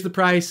 here's the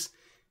price,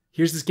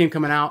 here's this game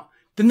coming out.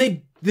 Then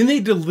they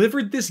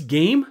delivered this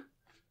game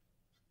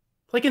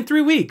like in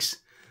 3 weeks.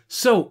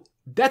 So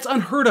that's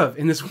unheard of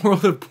in this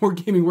world of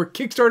board gaming where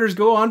Kickstarters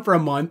go on for a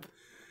month,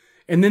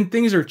 and then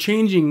things are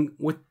changing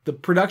with the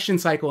production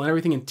cycle and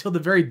everything until the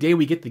very day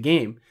we get the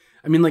game.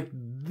 I mean, like,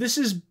 this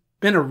has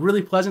been a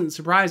really pleasant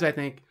surprise, I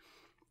think,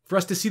 for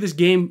us to see this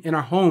game in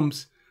our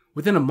homes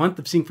within a month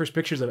of seeing first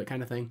pictures of it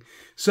kind of thing.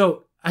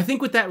 So I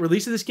think with that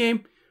release of this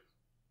game,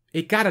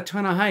 it got a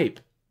ton of hype.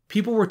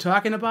 People were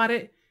talking about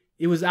it.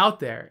 It was out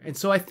there. And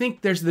so I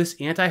think there's this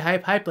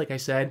anti-hype, like I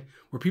said,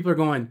 where people are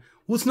going,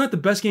 well, it's not the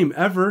best game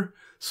ever.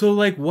 So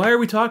like, why are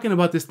we talking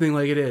about this thing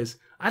like it is?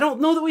 I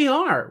don't know that we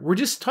are. We're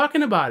just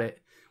talking about it.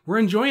 We're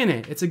enjoying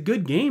it. It's a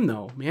good game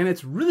though, man.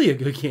 It's really a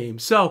good game.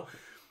 So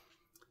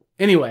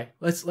anyway,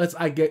 let's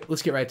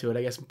get right to it,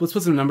 I guess. Let's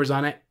put some numbers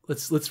on it.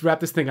 Let's wrap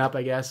this thing up,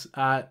 I guess.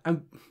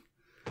 I'm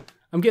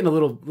I'm getting a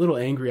little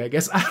angry, I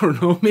guess. I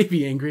don't know,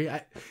 maybe angry.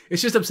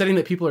 It's just upsetting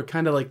that people are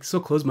kind of like so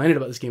close-minded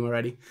about this game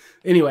already.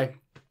 Anyway,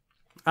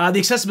 the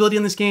accessibility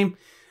in this game,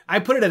 I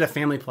put it at a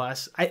family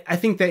plus. I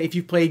think that if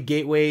you've played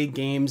gateway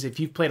games, if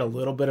you've played a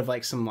little bit of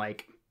like some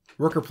like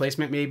worker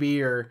placement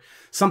maybe, or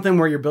something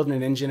where you're building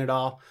an engine at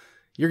all,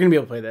 you're going to be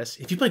able to play this.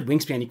 If you played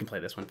Wingspan, you can play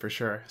this one for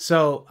sure.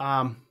 So,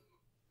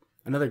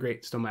 another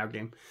great Stonemaier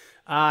game.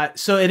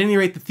 So at any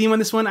rate, the theme on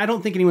this one, I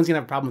don't think anyone's going to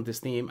have a problem with this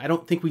theme. I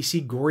don't think we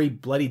see gory,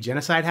 bloody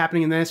genocide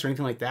happening in this or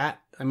anything like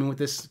that. I mean, with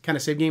this kind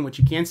of Civ game, which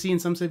you can see in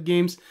some Civ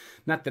games,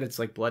 not that it's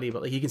like bloody,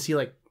 but like you can see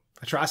like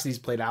atrocities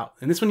played out.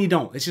 And this one you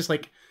don't. It's just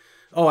like,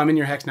 oh, I'm in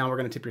your hex now, we're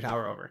going to tip your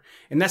tower over.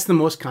 And that's the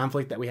most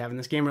conflict that we have in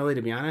this game, really,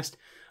 to be honest.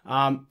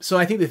 So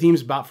I think the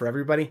theme's about for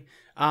everybody.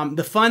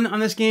 The fun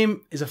on this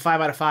game is a 5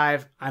 out of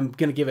 5. I'm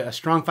going to give it a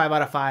strong 5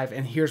 out of 5,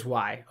 and here's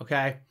why,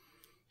 okay?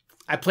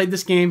 I played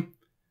this game.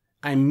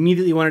 I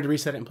immediately wanted to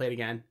reset it and play it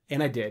again,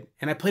 and I did.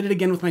 And I played it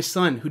again with my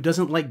son, who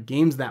doesn't like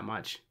games that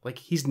much. Like,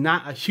 he's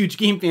not a huge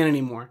game fan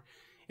anymore.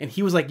 And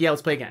he was like, yeah,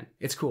 let's play again.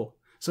 It's cool.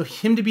 So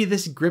him to be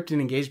this gripped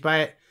and engaged by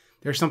it,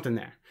 there's something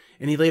there.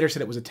 And he later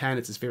said it was a 10.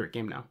 It's his favorite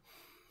game now.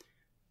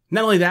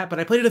 Not only that, but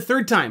I played it a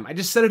third time. I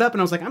just set it up,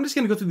 and I was like, I'm just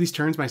going to go through these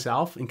turns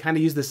myself and kind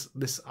of use this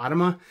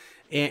automa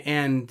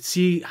and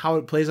see how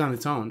it plays on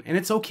its own. And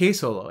it's okay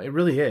solo. It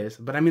really is.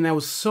 But I mean, I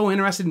was so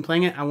interested in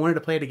playing it, I wanted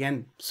to play it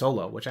again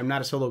solo, which I'm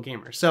not a solo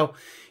gamer. So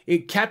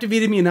it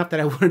captivated me enough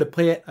that I wanted to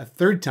play it a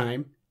third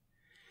time.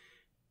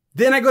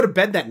 Then I go to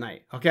bed that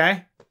night,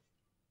 okay?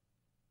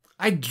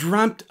 I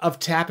dreamt of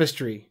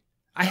Tapestry.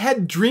 I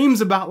had dreams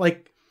about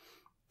like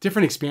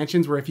different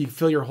expansions where if you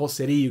fill your whole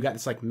city, you got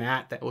this like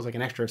mat that was like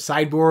an extra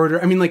sideboard.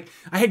 Or I mean, like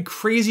I had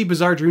crazy,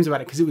 bizarre dreams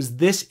about it because it was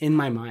this in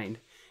my mind.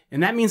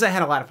 And that means I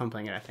had a lot of fun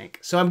playing it, I think.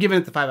 So I'm giving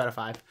it the 5 out of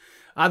 5.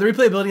 The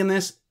replayability in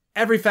this,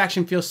 every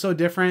faction feels so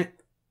different.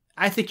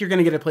 I think you're going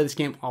to get to play this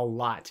game a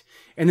lot.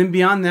 And then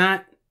beyond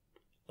that,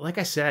 like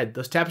I said,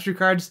 those Tapestry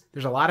cards,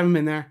 there's a lot of them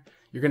in there.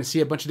 You're going to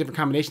see a bunch of different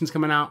combinations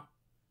coming out.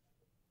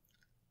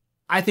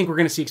 I think we're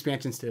going to see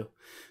expansions too.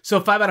 So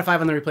 5 out of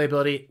 5 on the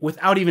replayability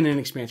without even an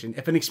expansion.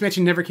 If an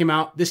expansion never came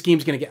out, this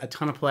game's going to get a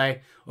ton of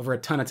play over a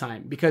ton of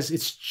time because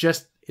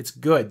it's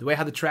good. The way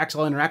how the tracks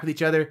all interact with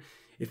each other,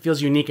 it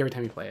feels unique every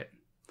time you play it.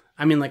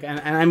 I mean, like, and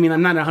I mean,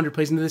 I'm not 100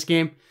 plays into this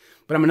game,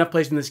 but I'm enough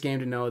plays in this game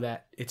to know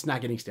that it's not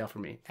getting stale for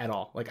me at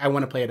all. Like, I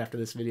want to play it after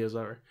this video is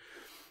over.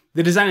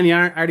 The design and the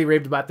art, I already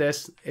raved about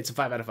this. It's a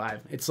 5 out of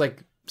 5. It's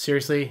like,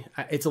 seriously,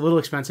 it's a little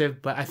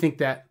expensive, but I think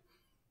that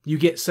you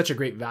get such a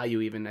great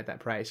value even at that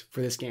price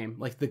for this game.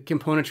 Like, the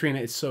componentry in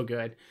it is so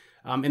good.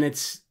 And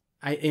it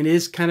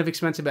is kind of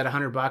expensive at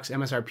 $100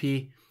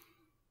 MSRP.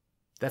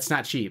 That's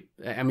not cheap.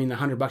 I mean,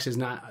 $100 is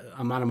not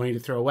an amount of money to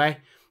throw away,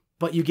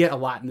 but you get a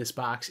lot in this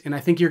box. And I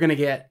think you're going to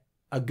get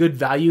a good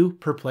value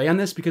per play on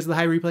this because of the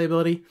high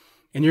replayability,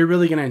 and you're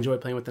really going to enjoy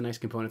playing with the nice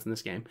components in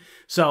this game.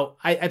 So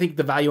I think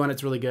the value on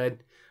it's really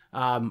good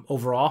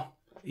overall,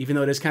 even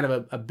though it is kind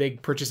of a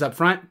big purchase up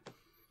front.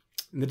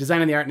 And the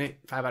design and the art in it,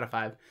 5 out of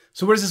 5.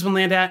 So where does this one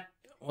land at?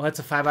 Well, that's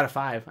a 5 out of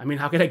 5. I mean,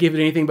 how could I give it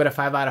anything but a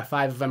 5 out of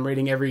 5 if I'm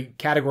rating every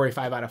category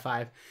 5 out of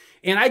 5?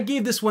 And I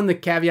gave this one the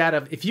caveat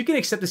of, if you can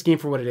accept this game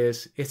for what it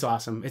is, it's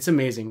awesome. It's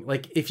amazing.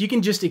 Like, if you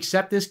can just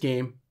accept this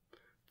game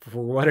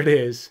for what it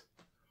is,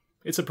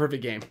 it's a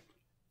perfect game.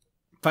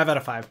 5 out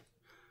of 5.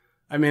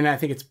 I mean, I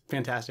think it's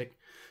fantastic.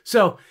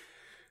 So,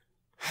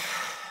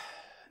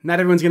 not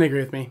everyone's going to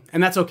agree with me,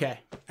 and that's okay.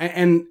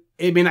 And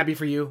it may not be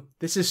for you.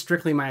 This is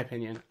strictly my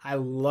opinion. I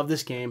love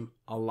this game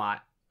a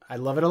lot. I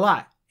love it a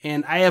lot.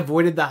 And I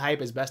avoided the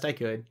hype as best I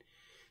could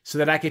so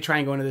that I could try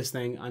and go into this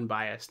thing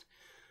unbiased.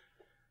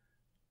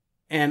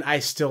 And I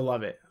still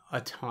love it a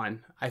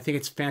ton. I think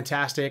it's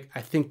fantastic. I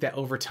think that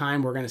over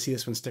time, we're going to see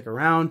this one stick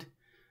around.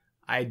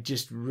 I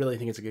just really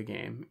think it's a good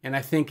game. And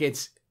I think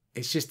it's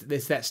that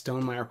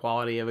Stonemaier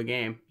quality of a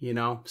game, you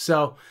know?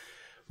 So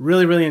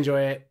really, really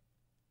enjoy it.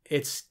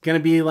 It's going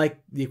to be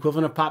like the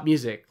equivalent of pop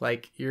music.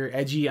 Like, your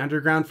edgy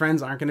underground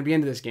friends aren't going to be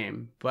into this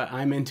game, but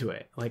I'm into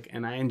it. Like,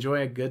 and I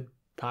enjoy a good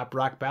pop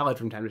rock ballad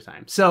from time to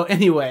time. So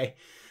anyway,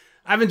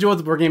 I've enjoyed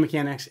the board game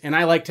mechanics, and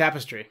I like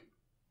Tapestry.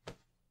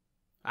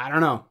 I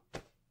don't know.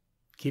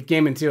 Keep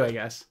gaming too, I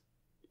guess.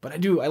 But I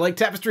do. I like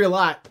Tapestry a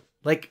lot.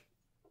 Like,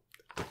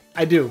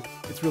 I do.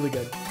 It's really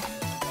good.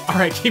 All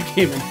right, keep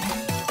gaming.